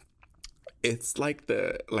 It's like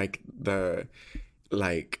the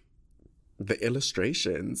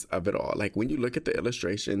illustrations of it all. Like when you look at the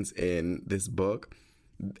illustrations in this book,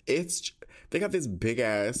 they got this big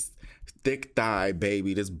ass thick thigh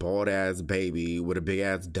baby, this bald ass baby with a big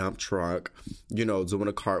ass dump truck, doing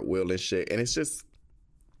a cartwheel and shit. And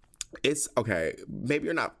it's okay. Maybe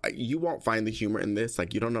you won't find the humor in this.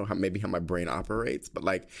 Like, you don't know how my brain operates, but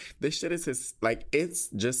like this shit is it's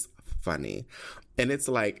just funny. And it's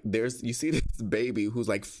like, you see this baby who's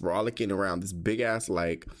like frolicking around, this big ass,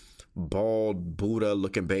 like bald Buddha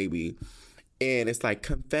looking baby. And it's like,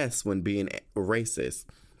 confess when being racist.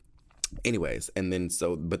 Anyways, and then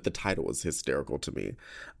but the title was hysterical to me.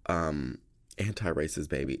 Anti-Racist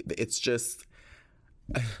Baby. It's just,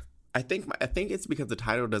 I think it's because the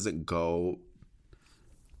title doesn't go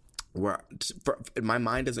my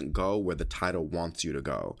mind doesn't go where the title wants you to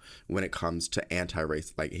go when it comes to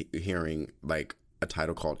anti-race, like hearing like a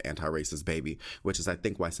title called Anti-Racist Baby, which is I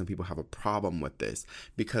think why some people have a problem with this,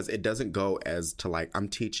 because it doesn't go as to like, I'm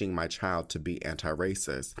teaching my child to be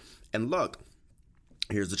anti-racist. And look,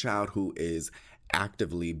 here's a child who is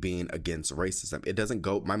actively being against racism. It doesn't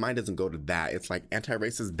go, my mind doesn't go to that. It's like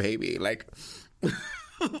Anti-Racist Baby. Like,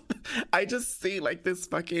 I just see like this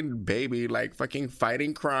fucking baby, like fucking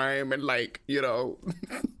fighting crime and like,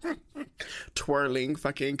 twirling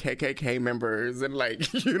fucking KKK members and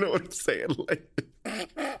like, you know what I'm saying? Like,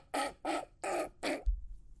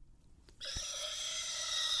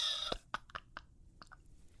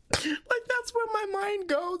 that's where my mind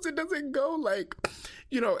goes. It doesn't go like,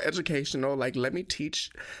 educational. Like, let me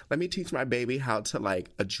teach my baby how to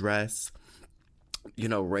like address,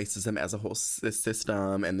 racism as a whole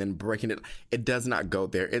system and then breaking it. It does not go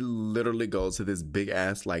there. It literally goes to this big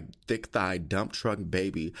ass, like thick thigh dump truck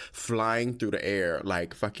baby flying through the air,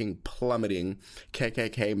 like fucking plummeting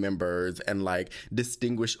KKK members and like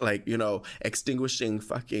extinguishing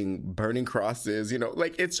fucking burning crosses,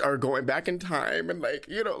 like or going back in time. And like,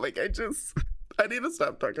 like I need to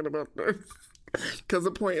stop talking about this because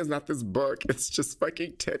the point is not this book. It's just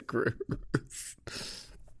fucking Ted Cruz.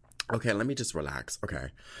 Okay, let me just relax. Okay,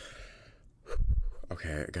 I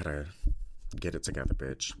gotta get it together,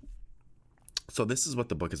 bitch. So this is what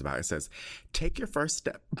the book is about. It says, take your first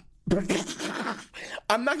step.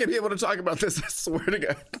 I'm not gonna be able to talk about this, I swear to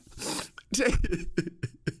God.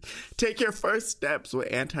 Take your first steps with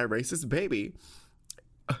Anti-Racist Baby.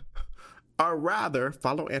 Or rather,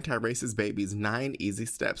 follow Anti-Racist Baby's 9 easy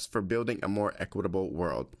steps for building a more equitable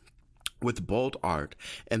world. With bold art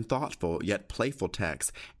and thoughtful yet playful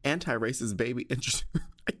text, Anti-Racist Baby I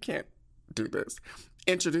can't do this.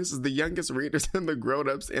 Introduces the youngest readers and the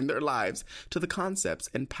grown-ups in their lives to the concepts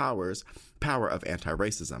and power of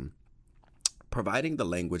anti-racism, providing the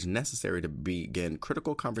language necessary to begin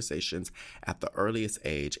critical conversations at the earliest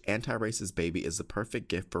age. Anti-Racist Baby is the perfect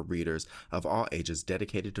gift for readers of all ages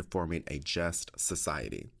dedicated to forming a just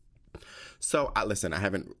society. So, listen, I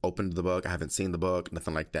haven't opened the book. I haven't seen the book,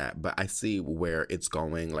 nothing like that. But I see where it's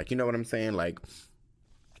going. Like, you know what I'm saying? Like,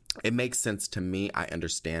 it makes sense to me. I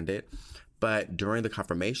understand it. But during the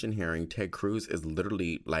confirmation hearing, Ted Cruz is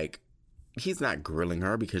literally like, he's not grilling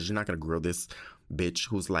her, because you're not going to grill this bitch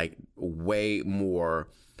who's like way more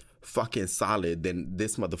fucking solid than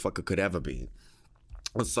this motherfucker could ever be.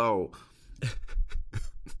 So,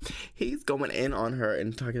 he's going in on her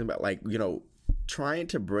and talking about like, trying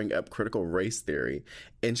to bring up critical race theory,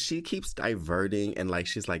 and she keeps diverting and like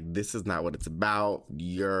she's like, this is not what it's about,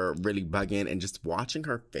 you're really bugging. And just watching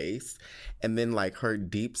her face and then like her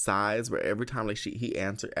deep sighs where every time like he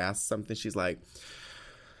asks something, she's like,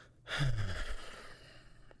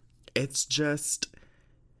 it's just,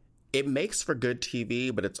 it makes for good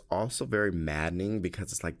TV, but it's also very maddening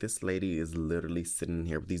because it's like, this lady is literally sitting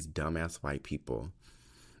here with these dumbass white people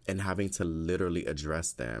and having to literally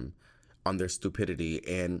address them on their stupidity.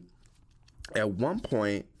 And at one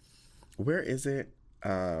point, where is it?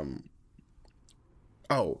 I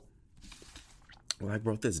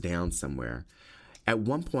wrote this down somewhere. At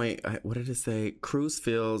one point, what did it say? Cruz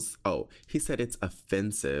feels, he said it's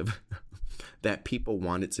offensive that people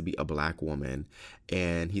wanted to be a black woman.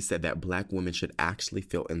 And he said that black women should actually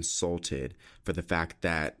feel insulted for the fact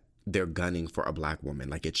that they're gunning for a black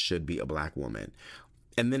woman. Like, it should be a black woman.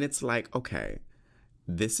 And then it's like, okay,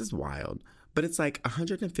 this is wild. But it's like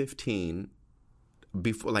 115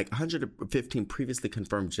 before, like 115 previously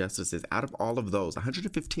confirmed justices. Out of all of those,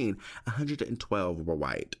 115, 112 were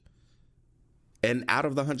white. And out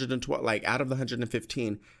of the 112, like out of the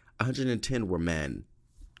 115, 110 were men.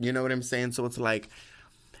 You know what I'm saying? So it's like,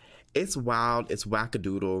 it's wild, it's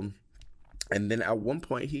wackadoodle. And then at one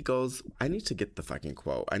point he goes, I need to get the fucking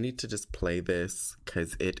quote. I need to just play this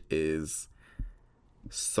because it is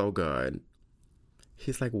so good.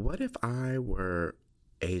 He's like, what if I were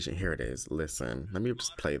Asian? Here it is. Listen, let me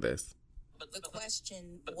just play this. But the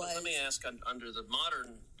question was... But let me ask, under the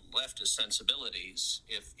modern leftist sensibilities,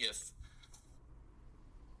 if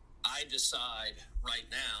I decide right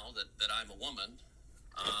now that I'm a woman,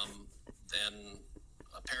 then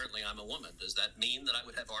apparently I'm a woman. Does that mean that I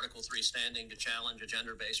would have Article 3 standing to challenge a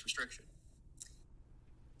gender-based restriction?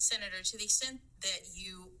 Senator, to the extent that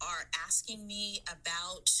you are asking me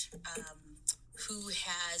about who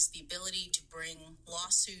has the ability to bring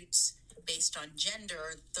lawsuits based on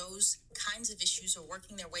gender, those kinds of issues are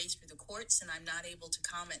working their way through the courts, and I'm not able to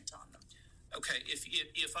comment on them. Okay,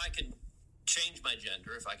 if I can change my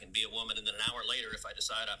gender, if I can be a woman, and then an hour later, if I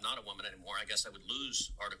decide I'm not a woman anymore, I guess I would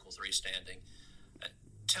lose Article 3 standing.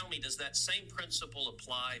 Tell me, does that same principle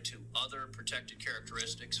apply to other protected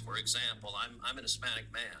characteristics? For example, I'm an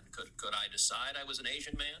Hispanic man. Could I decide I was an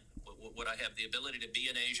Asian man? Would I have the ability to be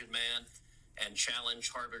an Asian man and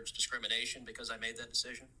challenge Harvard's discrimination because I made that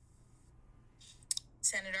decision?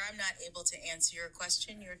 Senator, I'm not able to answer your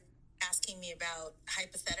question. You're asking me about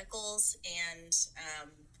hypotheticals and...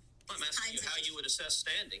 I'm asking you how you would assess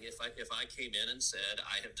standing if I came in and said,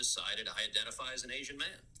 I have decided I identify as an Asian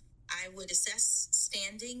man. I would assess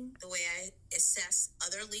standing the way I assess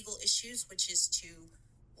other legal issues, which is to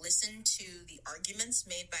listen to the arguments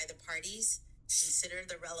made by the parties, consider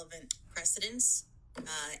the relevant precedents,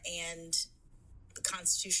 and the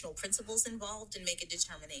constitutional principles involved, and make a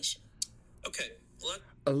determination. Okay.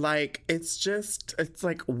 Like, it's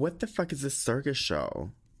like, what the fuck is this circus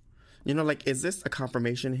show? You know, like, is this a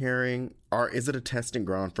confirmation hearing or is it a testing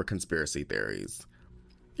ground for conspiracy theories?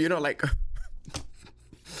 You know, like,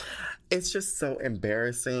 it's just so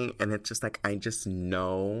embarrassing. And it's just like, I just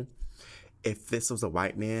know if this was a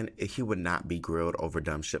white man, he would not be grilled over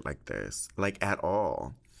dumb shit like this, like, at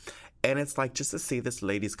all. And it's like, just to see this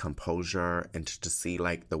lady's composure and to see,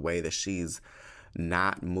 like, the way that she's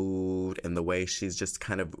not moved and the way she's just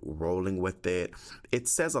kind of rolling with it, it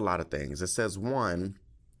says a lot of things. It says, one,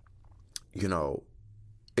 you know,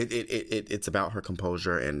 it's about her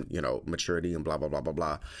composure and, you know, maturity and blah, blah, blah, blah,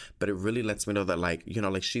 blah. But it really lets me know that, like, you know,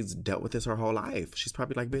 like, she's dealt with this her whole life. She's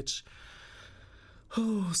probably like, bitch,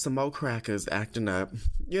 some old crackers acting up.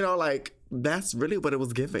 You know, like, that's really what it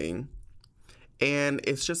was giving. And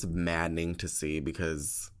it's just maddening to see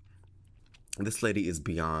because this lady is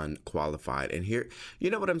beyond qualified. And here, you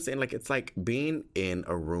know what I'm saying? Like, it's like being in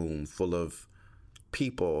a room full of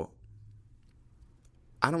people,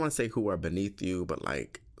 I don't want to say who are beneath you, but,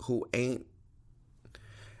 like, who ain't,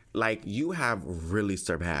 like, you have really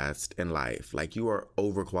surpassed in life. Like, you are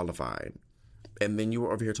overqualified. And then you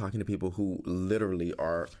are over here talking to people who literally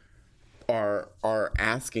are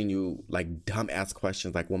asking you, like, dumb-ass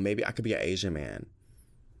questions. Like, well, maybe I could be an Asian man.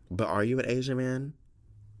 But are you an Asian man?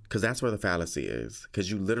 Because that's where the fallacy is.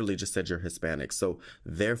 Because you literally just said you're Hispanic. So,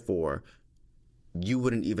 therefore, you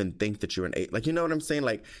wouldn't even think that you're an Asian. Like, you know what I'm saying?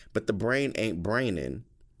 Like, but the brain ain't braining.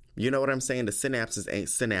 You know what I'm saying? The synapses ain't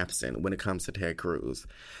synapsing when it comes to Ted Cruz.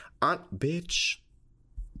 Bitch.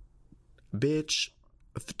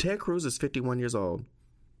 Ted Cruz is 51 years old.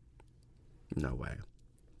 No way.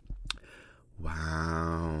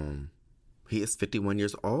 Wow. He is 51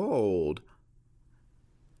 years old.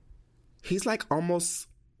 He's like almost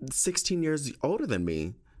 16 years older than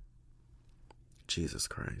me. Jesus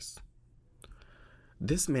Christ.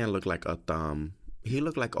 This man looked like a thumb. He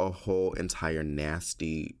looked like a whole entire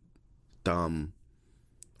nasty thumb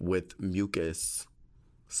with mucus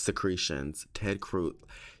secretions. Ted Cruz.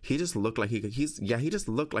 He just looked like he just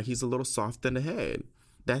looked like he's a little soft in the head.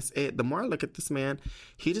 That's it. The more I look at this man,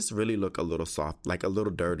 he just really look a little soft, like a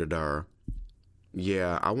little dur.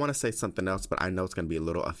 Yeah, I want to say something else, but I know it's going to be a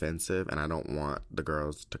little offensive, and I don't want the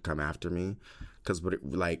girls to come after me. Because,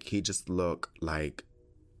 like, he just look like...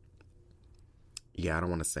 Yeah, I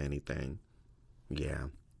don't want to say anything. Yeah,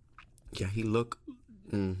 he look...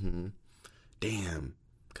 Damn.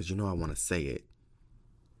 Because you know I want to say it.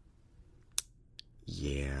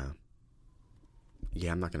 Yeah,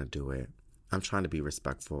 I'm not going to do it. I'm trying to be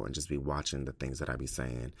respectful and just be watching the things that I be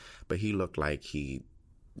saying. But he looked like he's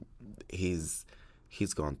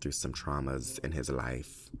gone through some traumas in his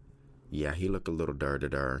life. Yeah, he looked a little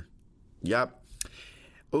dur. Yep.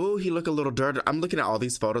 Oh, he look a little dirty. I'm looking at all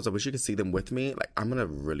these photos. I wish you could see them with me. Like, I'm gonna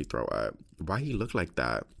really throw up. Why he look like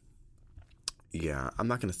that? Yeah, I'm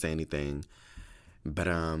not gonna say anything. But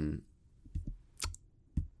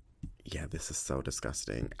yeah, this is so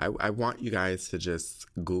disgusting. I want you guys to just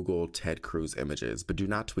Google Ted Cruz images, but do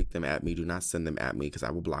not tweet them at me. Do not send them at me because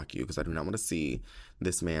I will block you because I do not want to see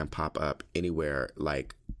this man pop up anywhere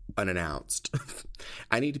like unannounced.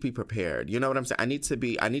 I need to be prepared. You know what I'm saying?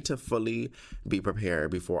 I need to fully be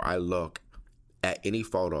prepared before I look at any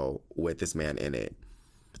photo with this man in it.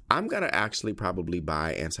 I'm going to actually probably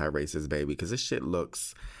buy Anti-Racist Baby because this shit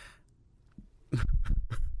looks...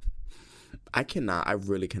 I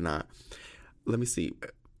really cannot. Let me see.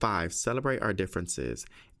 5, celebrate our differences.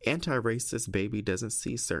 Anti-Racist Baby doesn't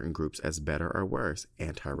see certain groups as better or worse.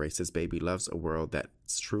 Anti-Racist Baby loves a world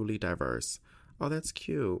that's truly diverse. Oh, that's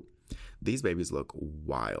cute. These babies look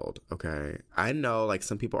wild, okay? I know, like,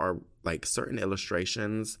 some people are, like, certain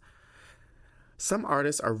illustrations. Some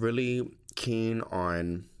artists are really keen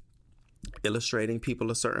on illustrating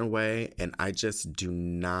people a certain way, and I just do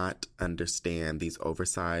not understand these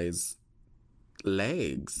oversized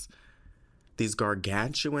legs. These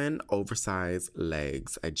gargantuan, oversized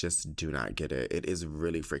legs. I just do not get it. It is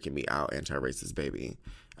really freaking me out, Anti-Racist Baby.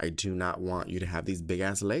 I do not want you to have these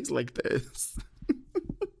big-ass legs like this.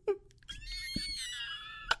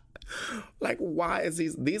 Like, why is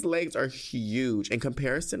these legs are huge. In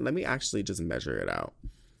comparison, let me actually just measure it out.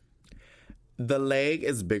 The leg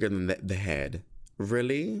is bigger than the head.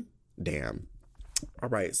 Really? Damn. All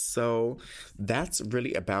right, so that's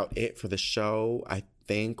really about it for the show. I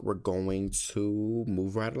think we're going to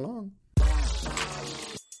move right along.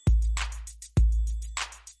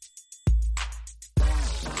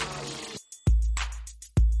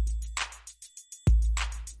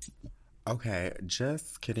 Okay,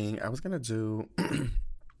 just kidding. I was going to do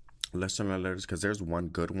listener letters because there's one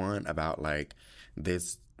good one about like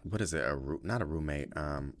this. What is it? Not a roommate,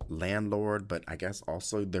 landlord, but I guess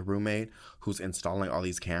also the roommate who's installing all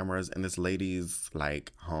these cameras in this lady's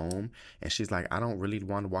like home, and she's like, I don't really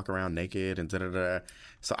want to walk around naked and da da da.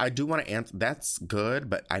 So I do want to answer. That's good,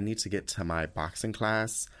 but I need to get to my boxing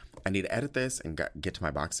class. I need to edit this and get to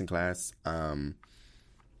my boxing class.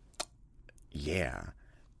 Yeah,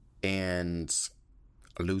 and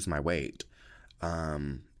lose my weight.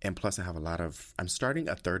 And plus I have I'm starting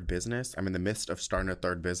a third business. I'm in the midst of starting a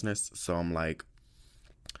third business. So I'm like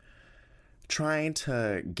trying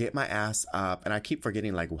to get my ass up, and I keep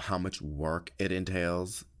forgetting like how much work it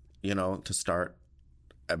entails, you know, to start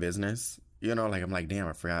a business. You know, like I'm like, damn,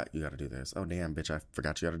 I forgot you got to do this. Oh, damn, bitch, I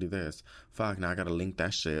forgot you got to do this. Fuck, now I got to link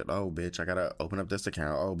that shit. Oh, bitch, I got to open up this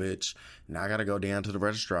account. Oh, bitch, now I got to go down to the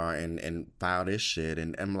registrar and file this shit.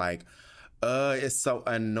 And I'm like, it's so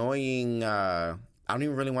annoying. I don't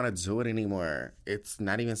even really want to do it anymore. It's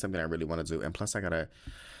not even something I really want to do. And plus I gotta,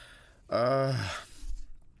 I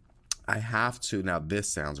have to, now this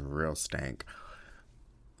sounds real stank,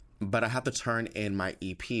 but I have to turn in my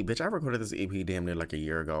EP. Bitch, I recorded this EP damn near like a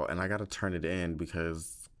year ago, and I gotta turn it in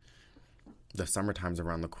because the summertime's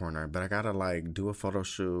around the corner, but I gotta like do a photo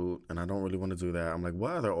shoot, and I don't really want to do that. I'm like,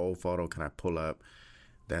 what other old photo can I pull up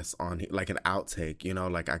that's on here? Like an outtake, you know,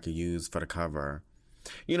 like I could use for the cover.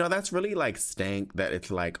 You know, that's really like stank that it's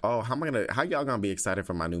like, oh, how y'all gonna be excited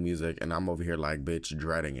for my new music and I'm over here like, bitch,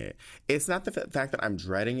 dreading it. It's not the fact that I'm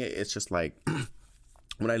dreading it. It's just like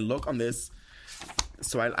when I look on this,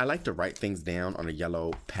 so I like to write things down on a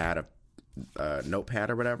yellow pad, notepad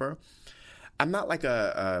or whatever. I'm not like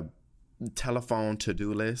a telephone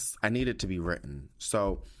to-do list. I need it to be written.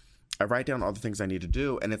 So I write down all the things I need to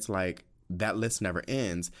do, and it's like, that list never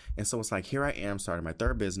ends. And so it's like, here I am starting my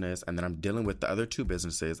third business, and then I'm dealing with the other 2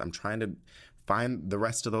 businesses. I'm trying to find the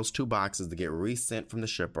rest of those 2 boxes to get resent from the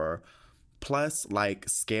shipper, plus like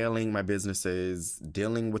scaling my businesses,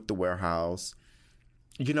 dealing with the warehouse,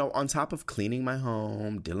 you know, on top of cleaning my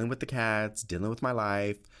home, dealing with the cats, dealing with my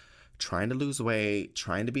life, trying to lose weight,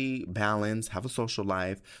 trying to be balanced, have a social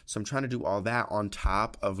life. So I'm trying to do all that on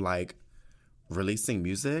top of like releasing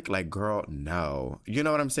music. Like, girl, no. You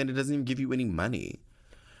know what I'm saying? It doesn't even give you any money.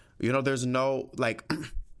 You know, there's no like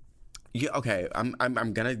yeah, okay,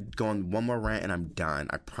 I'm gonna go on one more rant and I'm done,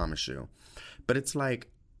 I promise you. But it's like,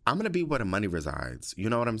 I'm gonna be where the money resides. You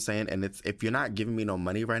know what I'm saying? And it's, if you're not giving me no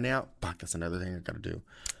money right now, fuck, that's another thing I gotta do.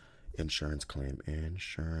 Insurance claim.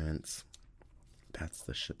 Insurance. That's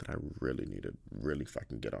the shit that I really need to really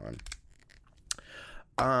fucking get on.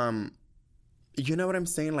 You know what I'm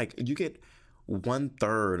saying? Like, you get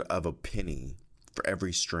 1/3 of a penny for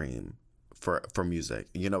every stream for music.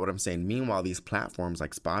 You know what I'm saying? Meanwhile, these platforms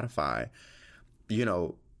like Spotify, you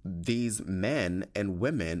know, these men and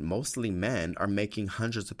women, mostly men, are making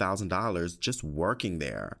hundreds of $1,000s just working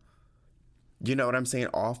there. You know what I'm saying?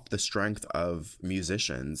 Off the strength of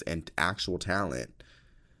musicians and actual talent.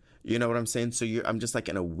 You know what I'm saying? So I'm just like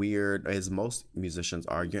in a weird, as most musicians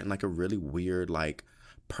are, you're in like a really weird like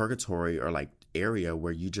purgatory or like area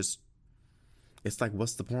where you just, it's like,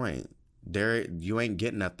 what's the point? You ain't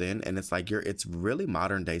getting nothing. And it's like, it's really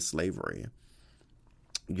modern day slavery,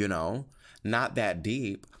 you know, not that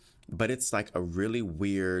deep, but it's like a really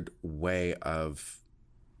weird way of,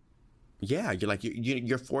 yeah, you're like,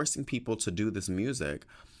 you're forcing people to do this music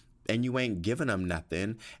and you ain't giving them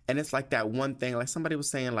nothing. And it's like that one thing, like somebody was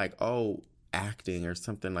saying like, oh, acting or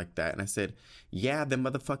something like that. And I said, yeah, the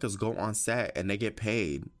motherfuckers go on set and they get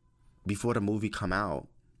paid before the movie come out.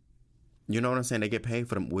 You know what I'm saying? They get paid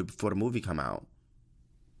before the movie come out.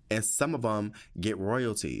 And some of them get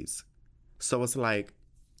royalties. So it's like,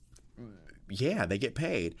 yeah, they get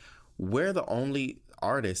paid. We're the only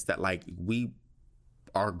artists that like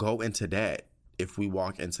go into debt if we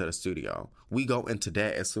walk into the studio. We go into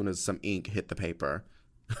debt as soon as some ink hit the paper.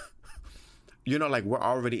 You know, like we're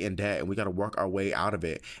already in debt and we got to work our way out of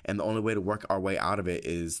it. And the only way to work our way out of it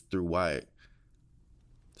is through what?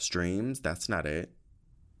 Streams? That's not it.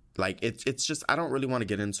 Like, it's just, I don't really want to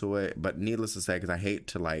get into it, but needless to say, because I hate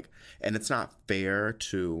to like, and it's not fair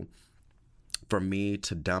for me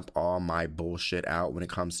to dump all my bullshit out when it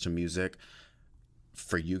comes to music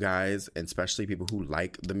for you guys, and especially people who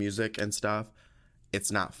like the music and stuff.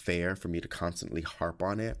 It's not fair for me to constantly harp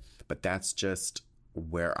on it, but that's just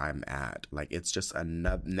where I'm at. Like, it's just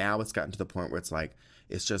another, now it's gotten to the point where it's like,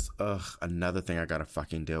 it's just, another thing I gotta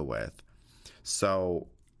fucking deal with. So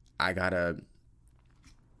I gotta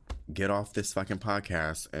get off this fucking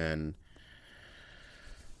podcast and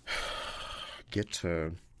get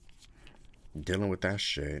to dealing with that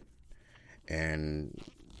shit and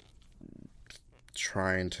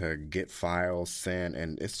trying to get files sent.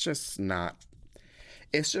 And it's just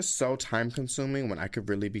so time consuming when I could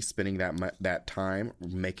really be spending that time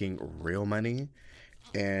making real money.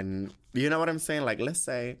 And you know what I'm saying? Like, let's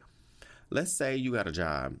say you got a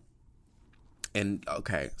job. And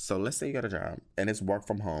okay, so let's say you got a job and it's work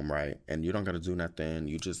from home, right? And you don't got to do nothing.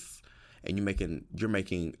 You're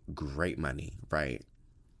making great money, right?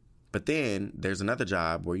 But then there's another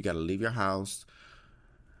job where you got to leave your house.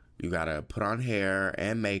 You got to put on hair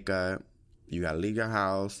and makeup. You got to leave your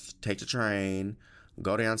house, take the train,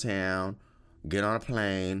 go downtown, get on a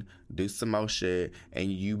plane, do some more shit, and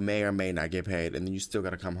you may or may not get paid. And then you still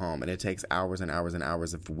got to come home. And it takes hours and hours and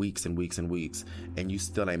hours of weeks and weeks and weeks. And you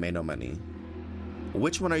still ain't made no money.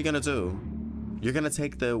 Which one are you going to do? You're going to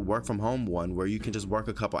take the work from home one where you can just work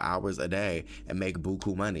a couple hours a day and make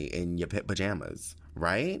buku money in your pajamas,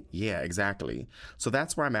 right? Yeah, exactly. So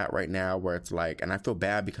that's where I'm at right now, where it's like, and I feel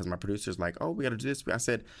bad because my producer's like, oh, we got to do this. I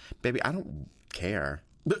said, baby, I don't care.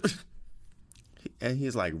 And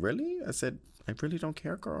he's like, really? I said, I really don't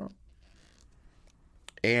care, girl.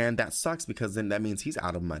 And that sucks because then that means he's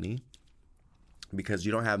out of money. Because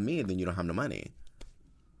you don't have me, then you don't have no money.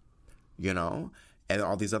 You know? And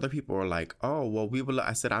all these other people are like, oh, well,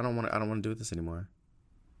 I said, I don't want to do this anymore.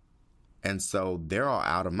 And so they're all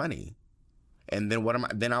out of money. And then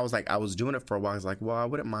then I was like, I was doing it for a while. I was like, well, I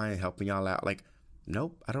wouldn't mind helping y'all out. Like,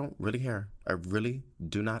 nope, I don't really care. I really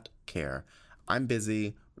do not care. I'm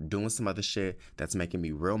busy doing some other shit that's making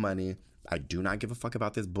me real money. I do not give a fuck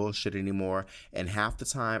about this bullshit anymore. And half the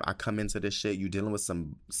time I come into this shit, you dealing with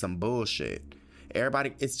some bullshit.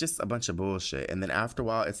 Everybody, it's just a bunch of bullshit. And then after a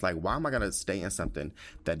while, it's like, why am I going to stay in something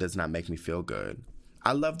that does not make me feel good?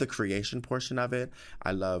 I love the creation portion of it.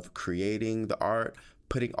 I love creating the art,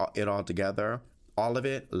 putting it all together. All of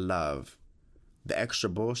it, love. The extra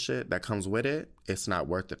bullshit that comes with it, it's not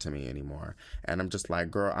worth it to me anymore. And I'm just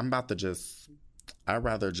like, girl, I'd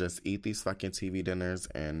rather just eat these fucking TV dinners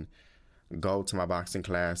and go to my boxing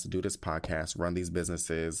class, do this podcast, run these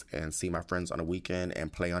businesses, and see my friends on a weekend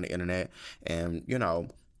and play on the internet and, you know,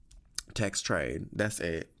 text trade. That's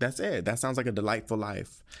it. That sounds like a delightful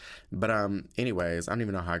life. But anyways, I don't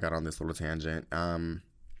even know how I got on this little tangent.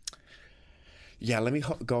 Yeah, let me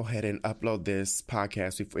go ahead and upload this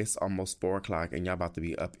podcast before it's almost 4:00 and y'all about to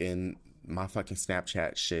be up in my fucking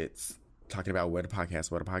Snapchat shits talking about what a podcast.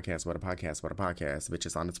 Bitch,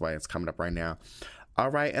 it's on its way. It's coming up right now. All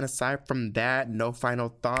right, and aside from that, no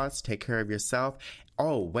final thoughts. Take care of yourself.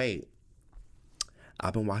 Oh, wait.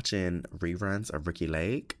 I've been watching reruns of Ricki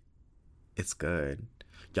Lake. It's good.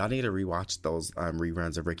 Y'all need to rewatch those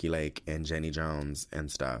reruns of Ricki Lake and Jenny Jones and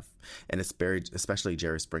stuff. And it's especially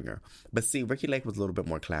Jerry Springer. But see, Ricki Lake was a little bit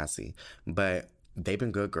more classy. But they've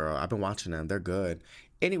been good, girl. I've been watching them. They're good.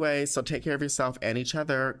 Anyway, so take care of yourself and each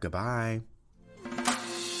other. Goodbye.